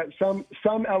you got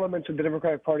some elements of the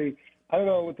Democratic Party. I don't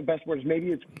know what the best word is.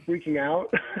 Maybe it's freaking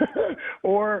out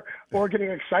or getting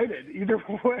excited. Either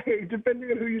way,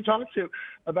 depending on who you talk to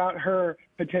about her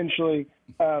potentially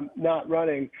not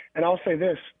running. And I'll say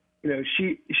this,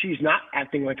 she's not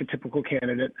acting like a typical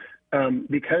candidate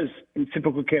because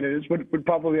typical candidates would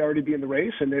probably already be in the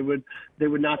race, and they would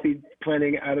not be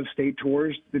planning out-of-state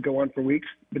tours that go on for weeks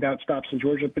without stops in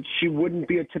Georgia. But she wouldn't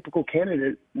be a typical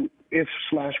candidate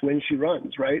if/when she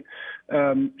runs, right?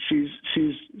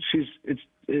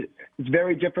 It's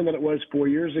very different than it was 4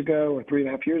 years ago or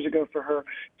 3.5 years ago for her.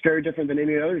 It's very different than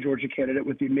any other Georgia candidate,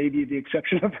 with maybe the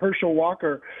exception of Herschel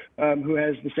Walker, who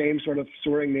has the same sort of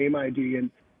soaring name ID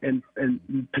and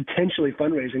potentially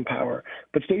fundraising power.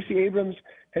 But Stacey Abrams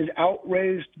has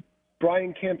outraised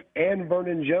Brian Kemp and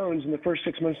Vernon Jones in the first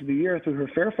 6 months of the year through her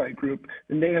Fair Fight group,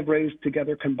 and they have raised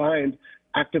together combined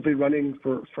actively running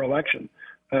for election.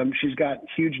 She's got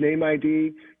huge name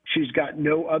ID. She's got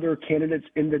no other candidates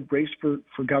in the race for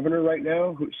governor right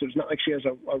now, so it's not like she has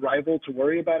a rival to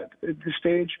worry about at this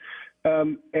stage.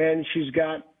 And she's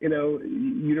got,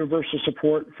 universal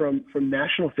support from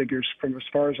national figures from as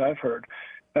far as I've heard.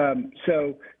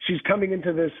 So she's coming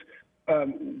into this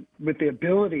with the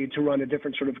ability to run a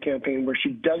different sort of campaign where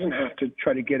she doesn't have to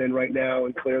try to get in right now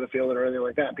and clear the field or anything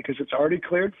like that, because it's already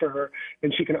cleared for her,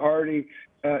 and she can already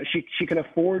she can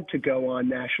afford to go on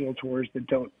national tours that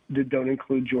don't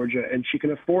include Georgia, and she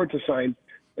can afford to sign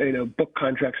book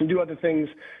contracts and do other things.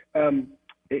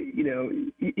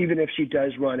 Even if she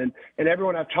does run, and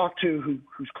everyone I've talked to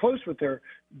who's close with her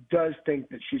does think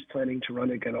that she's planning to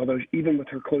run again. Although even with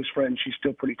her close friends, she's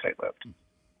still pretty tight-lipped.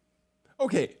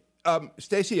 Okay.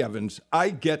 Stacey Evans,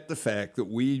 I get the fact that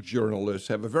we journalists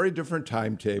have a very different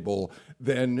timetable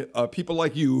than people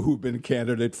like you who've been a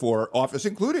candidate for office,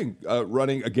 including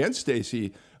running against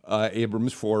Stacey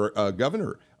Abrams for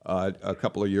governor a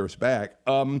couple of years back.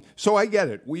 So I get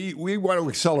it. We want to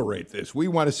accelerate this. We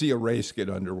want to see a race get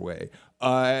underway.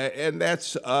 And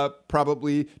that's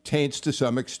probably taints to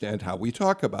some extent how we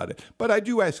talk about it. But I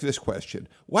do ask this question.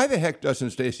 Why the heck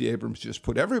doesn't Stacey Abrams just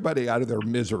put everybody out of their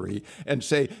misery and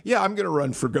say, yeah, I'm going to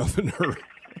run for governor?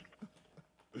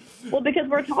 Well, because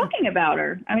we're talking about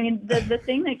her. I mean, the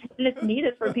thing that candidates need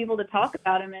is for people to talk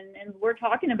about him, and we're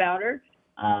talking about her.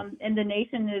 and the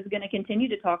nation is going to continue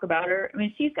to talk about her. I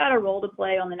mean, she's got a role to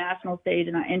play on the national stage,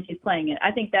 and she's playing it.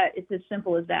 I think that it's as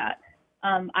simple as that.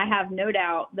 I have no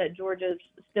doubt that Georgia's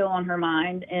still on her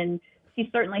mind, and she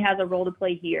certainly has a role to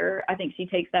play here. I think she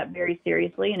takes that very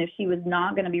seriously, and if she was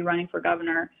not going to be running for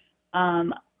governor,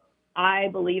 I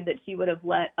believe that she would have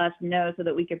let us know so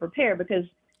that we could prepare, because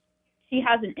she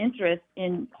has an interest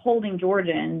in holding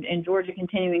Georgia and Georgia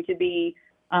continuing to be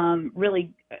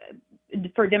really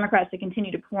for Democrats to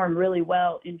continue to perform really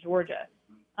well in Georgia.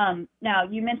 Now,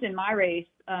 you mentioned my race,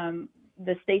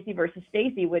 the Stacey versus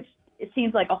Stacey, which it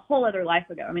seems like a whole other life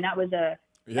ago. I mean, that was a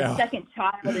second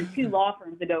child and 2 law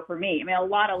firms ago for me. I mean, a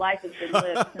lot of life has been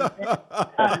lived since then.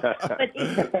 But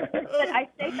I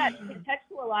say that to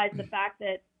contextualize the fact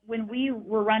that when we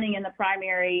were running in the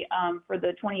primary for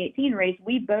the 2018 race,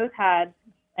 we both had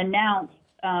announced,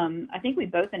 I think we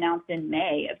both announced in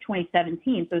May of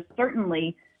 2017. So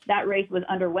certainly that race was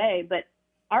underway. But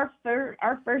our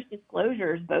first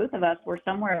disclosures, both of us, were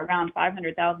somewhere around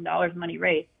 $500,000 money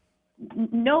raised.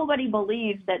 Nobody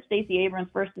believes that Stacey Abrams'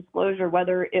 first disclosure,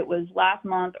 whether it was last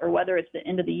month or whether it's the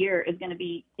end of the year, is going to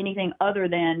be anything other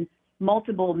than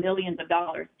multiple millions of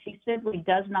dollars. She simply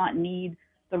does not need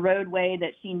the roadway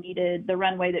that she needed, the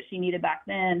runway that she needed back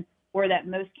then, or that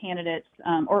most candidates,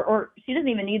 or she doesn't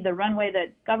even need the runway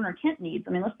that Governor Kemp needs. I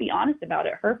mean, let's be honest about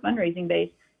it. Her fundraising base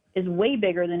is way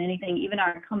bigger than anything even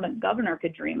our incumbent governor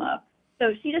could dream of.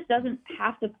 So she just doesn't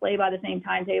have to play by the same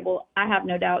timetable. I have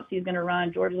no doubt she's going to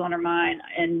run. Georgia's on her mind,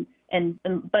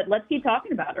 but let's keep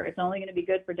talking about her. It's only going to be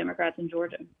good for Democrats in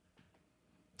Georgia.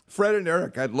 Fred and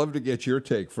Eric, I'd love to get your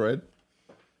take, Fred.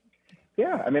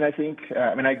 Yeah, I mean, I think,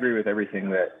 I agree with everything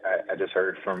that I just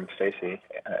heard from Stacey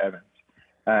Evans.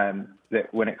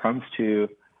 That when it comes to,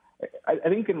 I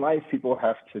think in life people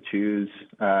have to choose,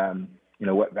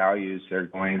 what values they're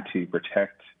going to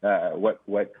protect, what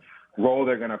role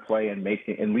they're going to play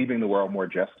in leaving the world more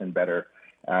just and better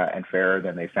and fairer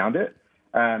than they found it.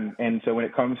 And so when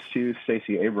it comes to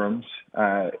Stacey Abrams,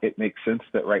 it makes sense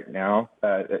that right now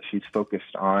that she's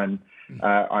focused on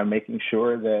making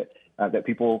sure that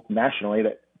people nationally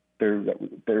that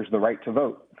there's the right to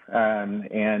vote.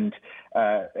 And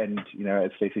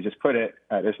as Stacey just put it,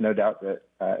 there's no doubt that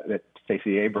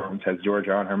Stacey Abrams has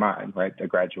Georgia on her mind, right? A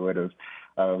graduate of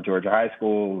Georgia high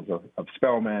schools, of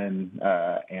Spelman,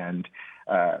 and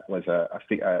was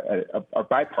a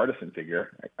bipartisan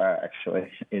figure,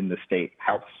 actually, in the state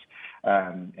house,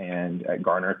 and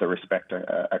garnered the respect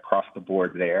across the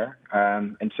board there.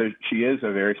 And so she is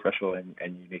a very special and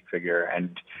unique figure.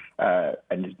 And I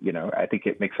think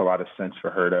it makes a lot of sense for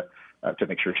her to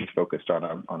make sure she's focused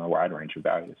on a wide range of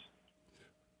values.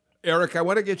 Eric, I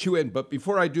want to get you in, but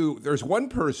before I do, there's one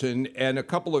person and a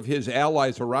couple of his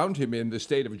allies around him in the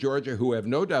state of Georgia who have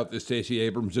no doubt that Stacey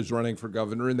Abrams is running for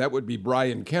governor, and that would be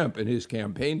Brian Kemp and his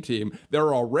campaign team.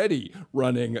 They're already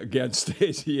running against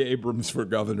Stacey Abrams for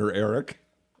governor, Eric.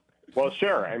 Well,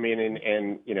 sure. I mean,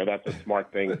 and that's a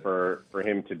smart thing for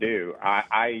him to do.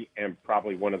 I am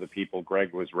probably one of the people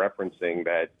Greg was referencing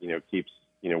that, keeps,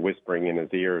 whispering in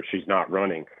his ear, she's not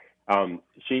running.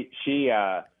 She's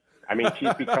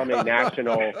become a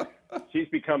national. She's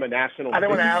become a national. I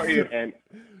don't want to out you. And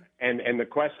the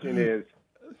question is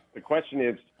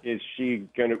she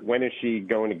going to? When is she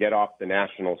going to get off the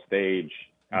national stage?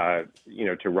 To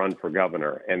run for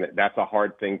governor, and that's a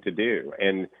hard thing to do.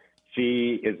 And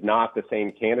she is not the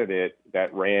same candidate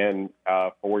that ran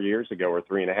 4 years ago or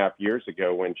 3.5 years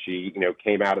ago when she,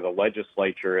 came out of the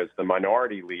legislature as the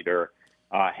minority leader,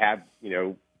 had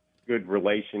good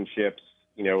relationships.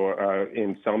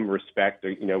 In some respect,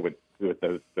 with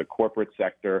the corporate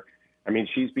sector. I mean,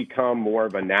 she's become more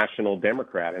of a national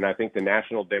Democrat. And I think the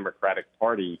National Democratic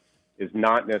Party is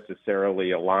not necessarily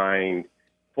aligned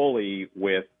fully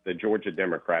with the Georgia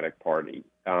Democratic Party.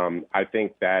 I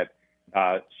think that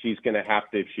she's going to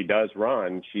have to, if she does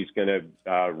run, she's going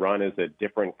to run as a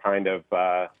different kind of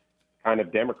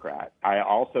Democrat. I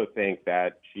also think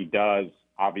that she does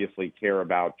obviously care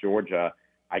about Georgia.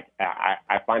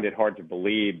 I find it hard to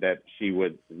believe that she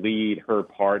would lead her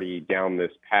party down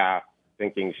this path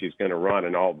thinking she's going to run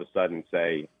and all of a sudden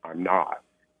say, I'm not.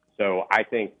 So I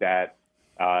think that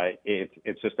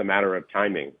it's just a matter of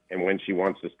timing and when she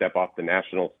wants to step off the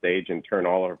national stage and turn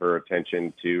all of her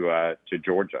attention to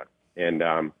Georgia. And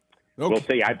We'll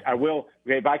see. I will.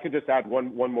 If I could just add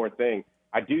one more thing.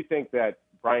 I do think that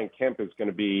Brian Kemp is going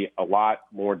to be a lot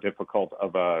more difficult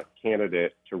of a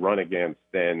candidate to run against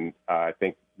than I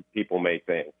think people may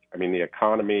think. I mean, the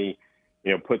economy,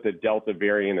 put the Delta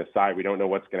variant aside, we don't know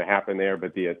what's going to happen there,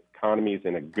 but the economy is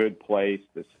in a good place.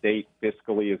 The state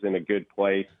fiscally is in a good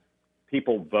place.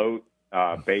 People vote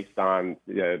based on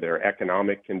their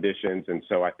economic conditions. And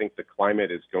so I think the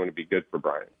climate is going to be good for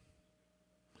Brian.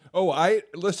 Oh,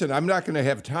 listen, I'm not going to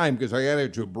have time because I got to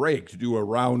do a break to do a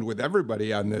round with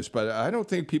everybody on this, but I don't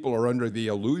think people are under the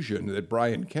illusion that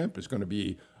Brian Kemp is going to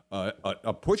be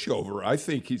a pushover. I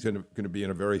think he's going to be in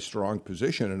a very strong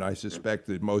position, and I suspect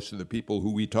that most of the people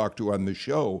who we talk to on the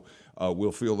show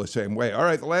will feel the same way. All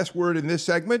right, the last word in this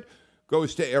segment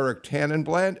goes to Eric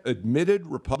Tanenblatt, admitted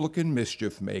Republican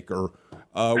mischief maker.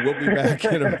 We'll be back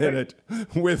in a minute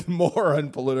with more on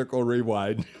Political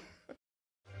Rewind.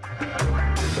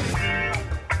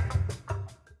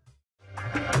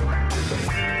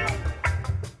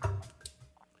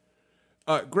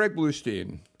 Greg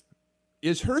Bluestein,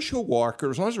 is Herschel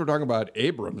Walker, as long as we're talking about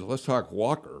Abrams, let's talk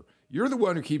Walker. You're the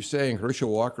one who keeps saying Herschel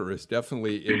Walker is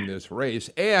definitely in this race.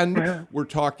 And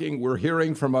we're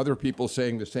hearing from other people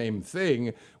saying the same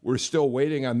thing. We're still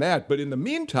waiting on that. But in the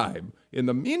meantime,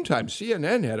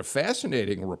 CNN had a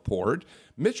fascinating report.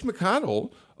 Mitch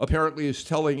McConnell apparently is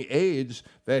telling aides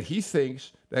that he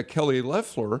thinks that Kelly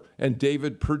Loeffler and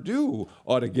David Perdue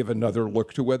ought to give another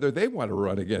look to whether they want to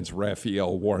run against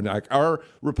Raphael Warnock. Are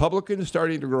Republicans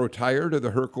starting to grow tired of the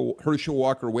Herschel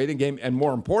Walker waiting game? And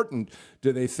more important,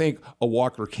 do they think a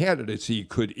Walker candidacy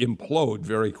could implode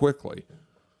very quickly?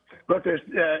 Look,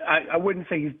 I wouldn't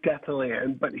say he's definitely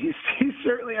in, but he's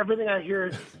certainly, everything I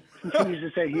hear continues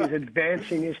to say he's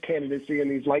advancing his candidacy and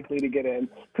he's likely to get in.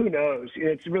 Who knows?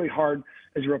 It's really hard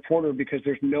as a reporter because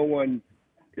there's no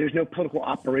political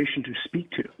operation to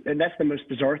speak to. And that's the most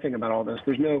bizarre thing about all this.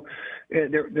 There's no,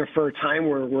 there for a time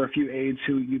were a few aides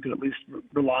who you could at least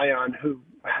rely on who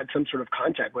had some sort of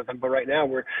contact with him. But right now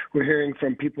we're hearing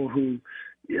from people who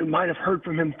might have heard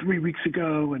from him 3 weeks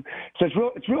ago. And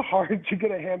so it's real hard to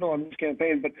get a handle on this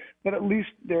campaign, but at least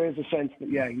there is a sense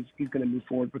that, yeah, he's going to move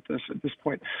forward with this at this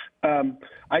point.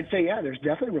 I'd say, yeah, there's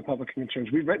definitely Republican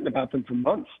concerns. We've written about them for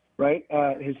months, right?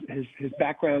 His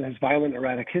background, his violent,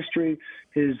 erratic history,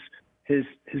 his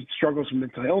struggles with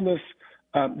mental illness,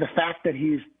 the fact that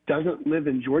he doesn't live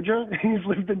in Georgia, he's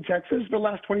lived in Texas for the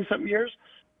last 20-something years,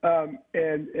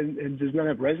 and does not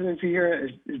have residency here,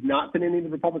 has not been in any of the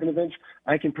Republican events.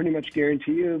 I can pretty much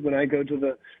guarantee you when I go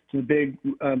to the big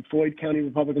Floyd County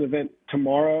Republican event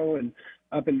tomorrow and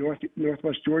up in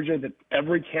northwest Georgia that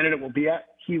every candidate will be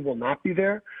at, he will not be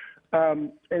there.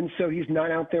 And so he's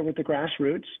not out there with the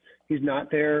grassroots. He's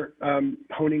not there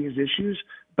honing his issues.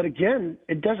 But again,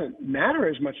 it doesn't matter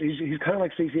as much. He's kind of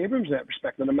like Stacey Abrams in that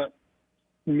respect, and I'm not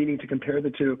meaning to compare the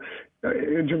two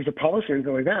in terms of policy or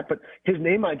anything like that, but his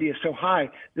name ID is so high.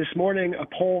 This morning, a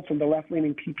poll from the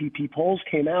left-leaning PPP polls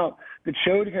came out that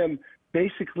showed him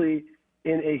basically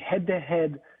in a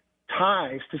head-to-head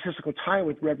statistical tie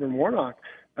with Reverend Warnock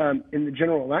in the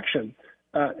general election.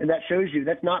 And that shows you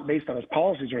that's not based on his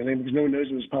policies or anything, because no one knows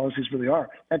what his policies really are.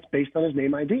 That's based on his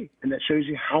name ID, and that shows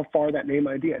you how far that name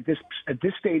ID at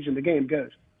this stage in the game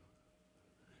goes.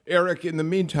 Eric, in the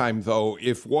meantime, though,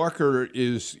 if Walker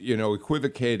is,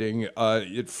 equivocating,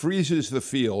 it freezes the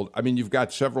field. I mean, you've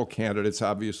got several candidates,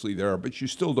 obviously, there, but you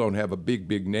still don't have a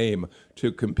big name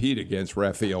to compete against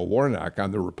Raphael Warnock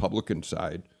on the Republican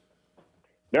side.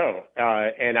 No,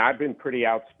 and I've been pretty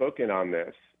outspoken on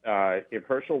this. If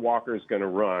Herschel Walker is going to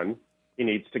run, he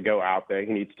needs to go out there.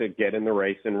 He needs to get in the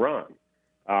race and run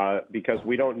because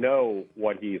we don't know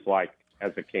what he's like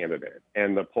as a candidate.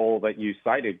 And the poll that you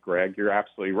cited, Greg, you're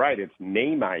absolutely right. It's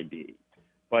name ID.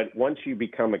 But once you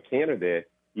become a candidate,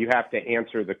 you have to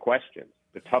answer the questions,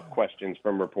 the tough questions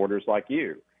from reporters like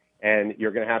you. And you're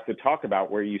going to have to talk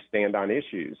about where you stand on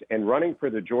issues. And running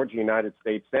for the Georgia United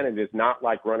States Senate is not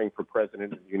like running for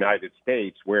president of the United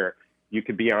States, where you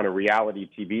could be on a reality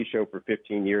TV show for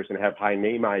 15 years and have high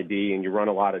name ID and you run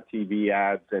a lot of TV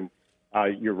ads and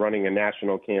you're running a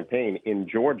national campaign. In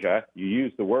Georgia, you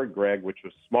used the word, Greg, which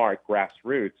was smart,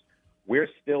 grassroots. We're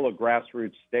still a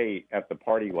grassroots state at the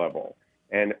party level.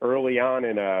 And early on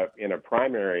in a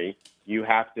primary, you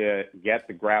have to get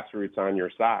the grassroots on your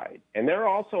side. And there are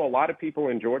also a lot of people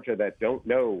in Georgia that don't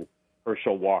know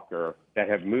Herschel Walker that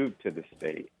have moved to the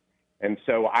state. And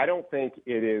so I don't think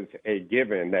it is a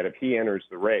given that if he enters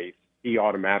the race, he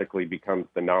automatically becomes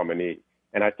the nominee.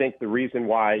 And I think the reason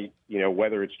why,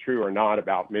 whether it's true or not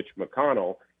about Mitch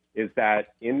McConnell, is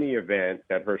that in the event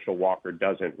that Herschel Walker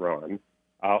doesn't run,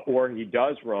 or he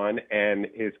does run and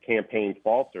his campaign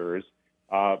falters,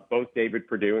 both David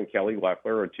Perdue and Kelly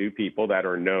Loeffler are two people that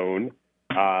are known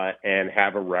and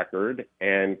have a record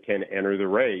and can enter the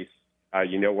race.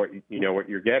 You know what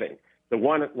you're getting. The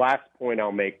one last point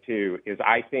I'll make, too, is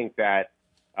I think that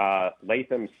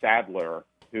Latham Sadler,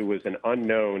 who was an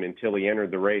unknown until he entered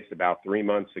the race about 3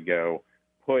 months ago,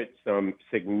 put some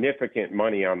significant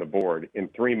money on the board in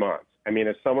 3 months. I mean,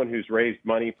 as someone who's raised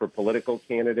money for political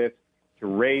candidates, to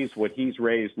raise what he's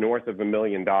raised north of $1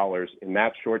 million in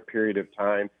that short period of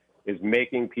time is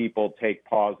making people take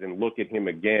pause and look at him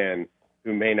again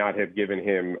who may not have given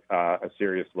him a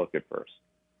serious look at first.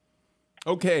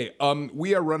 Okay,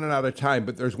 we are running out of time,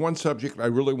 but there's one subject I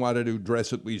really wanted to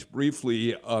address at least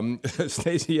briefly.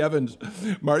 Stacey Evans,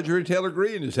 Marjorie Taylor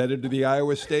Greene is headed to the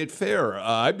Iowa State Fair.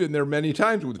 I've been there many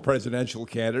times with presidential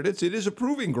candidates. It is a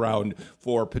proving ground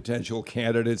for potential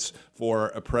candidates for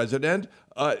a president.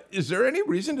 Is there any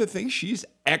reason to think she's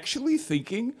actually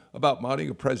thinking about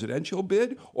mounting a presidential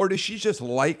bid, or does she just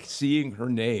like seeing her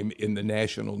name in the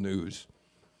national news?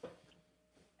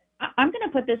 I'm going to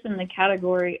put this in the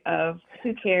category of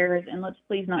who cares, and let's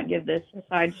please not give this a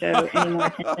sideshow any more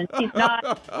attention. She's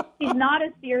not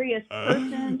a serious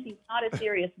person. She's not a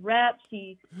serious rep.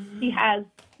 She has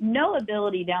no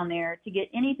ability down there to get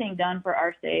anything done for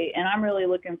our state, and I'm really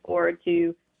looking forward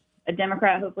to a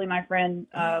Democrat, hopefully my friend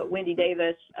Wendy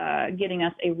Davis, getting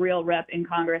us a real rep in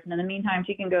Congress. And in the meantime,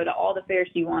 she can go to all the fairs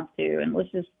she wants to, and let's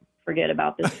just forget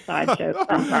about this sideshow.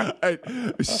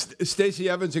 Stacey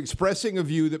Evans expressing a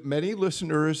view that many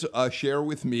listeners share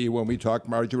with me when we talk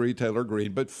Marjorie Taylor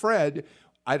Greene. But Fred,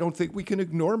 I don't think we can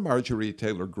ignore Marjorie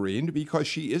Taylor Greene because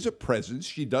she is a presence.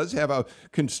 She does have a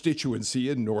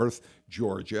constituency in North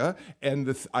Georgia, and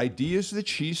the ideas that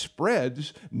she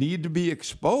spreads need to be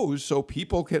exposed so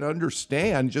people can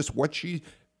understand just what she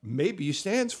maybe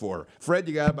stands for. Fred,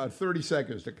 you got about 30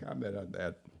 seconds to comment on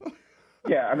that.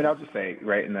 Yeah, I mean, I'll just say,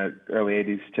 right, in the early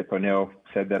 80s, Tip O'Neill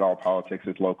said that all politics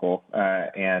is local,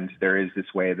 and there is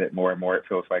this way that more and more it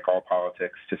feels like all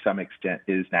politics, to some extent,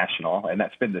 is national, and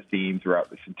that's been the theme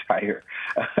throughout this entire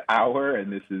hour,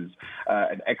 and this is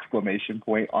an exclamation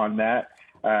point on that.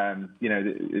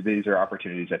 These are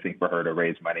opportunities, I think, for her to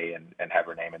raise money and have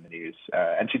her name in the news,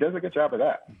 and she does a good job of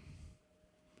that.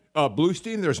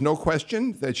 Bluestein, there's no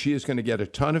question that she is going to get a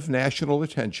ton of national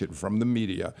attention from the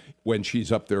media when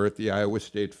she's up there at the Iowa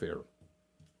State Fair.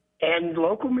 And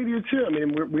local media, too. I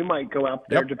mean, we might go out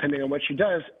there depending on what she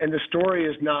does. And the story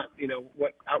is not,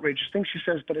 what outrageous things she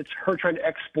says, but it's her trying to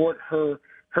export her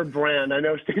brand. I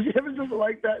know Stacey Evans doesn't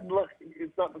like that. And look,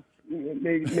 it's not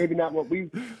maybe not what we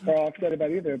are upset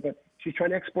about either, but she's trying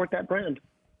to export that brand.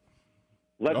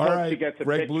 Let's hope she gets a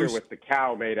picture with the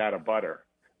cow made out of butter.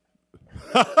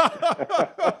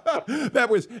 That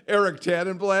was Eric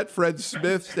Tanenblatt, Fred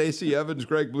Smith, Stacey Evans,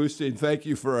 Greg Bluestein. Thank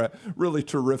you for a really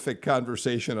terrific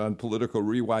conversation on Political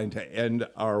Rewind to end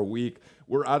our week.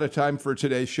 We're out of time for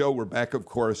today's show. We're back, of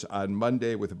course, on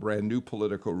Monday with a brand new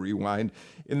Political Rewind.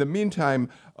 In the meantime,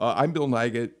 I'm Bill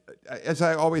Nigut. As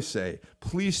I always say,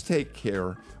 please take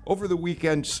care. Over the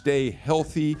weekend, stay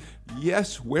healthy.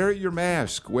 Yes, wear your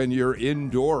mask when you're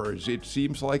indoors. It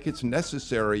seems like it's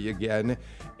necessary again.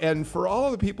 And for all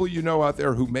of the people you know out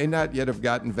there who may not yet have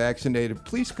gotten vaccinated,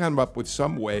 please come up with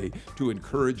some way to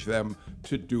encourage them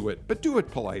to do it. But do it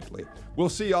politely. We'll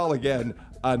see y'all again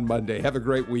on Monday. Have a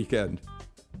great weekend.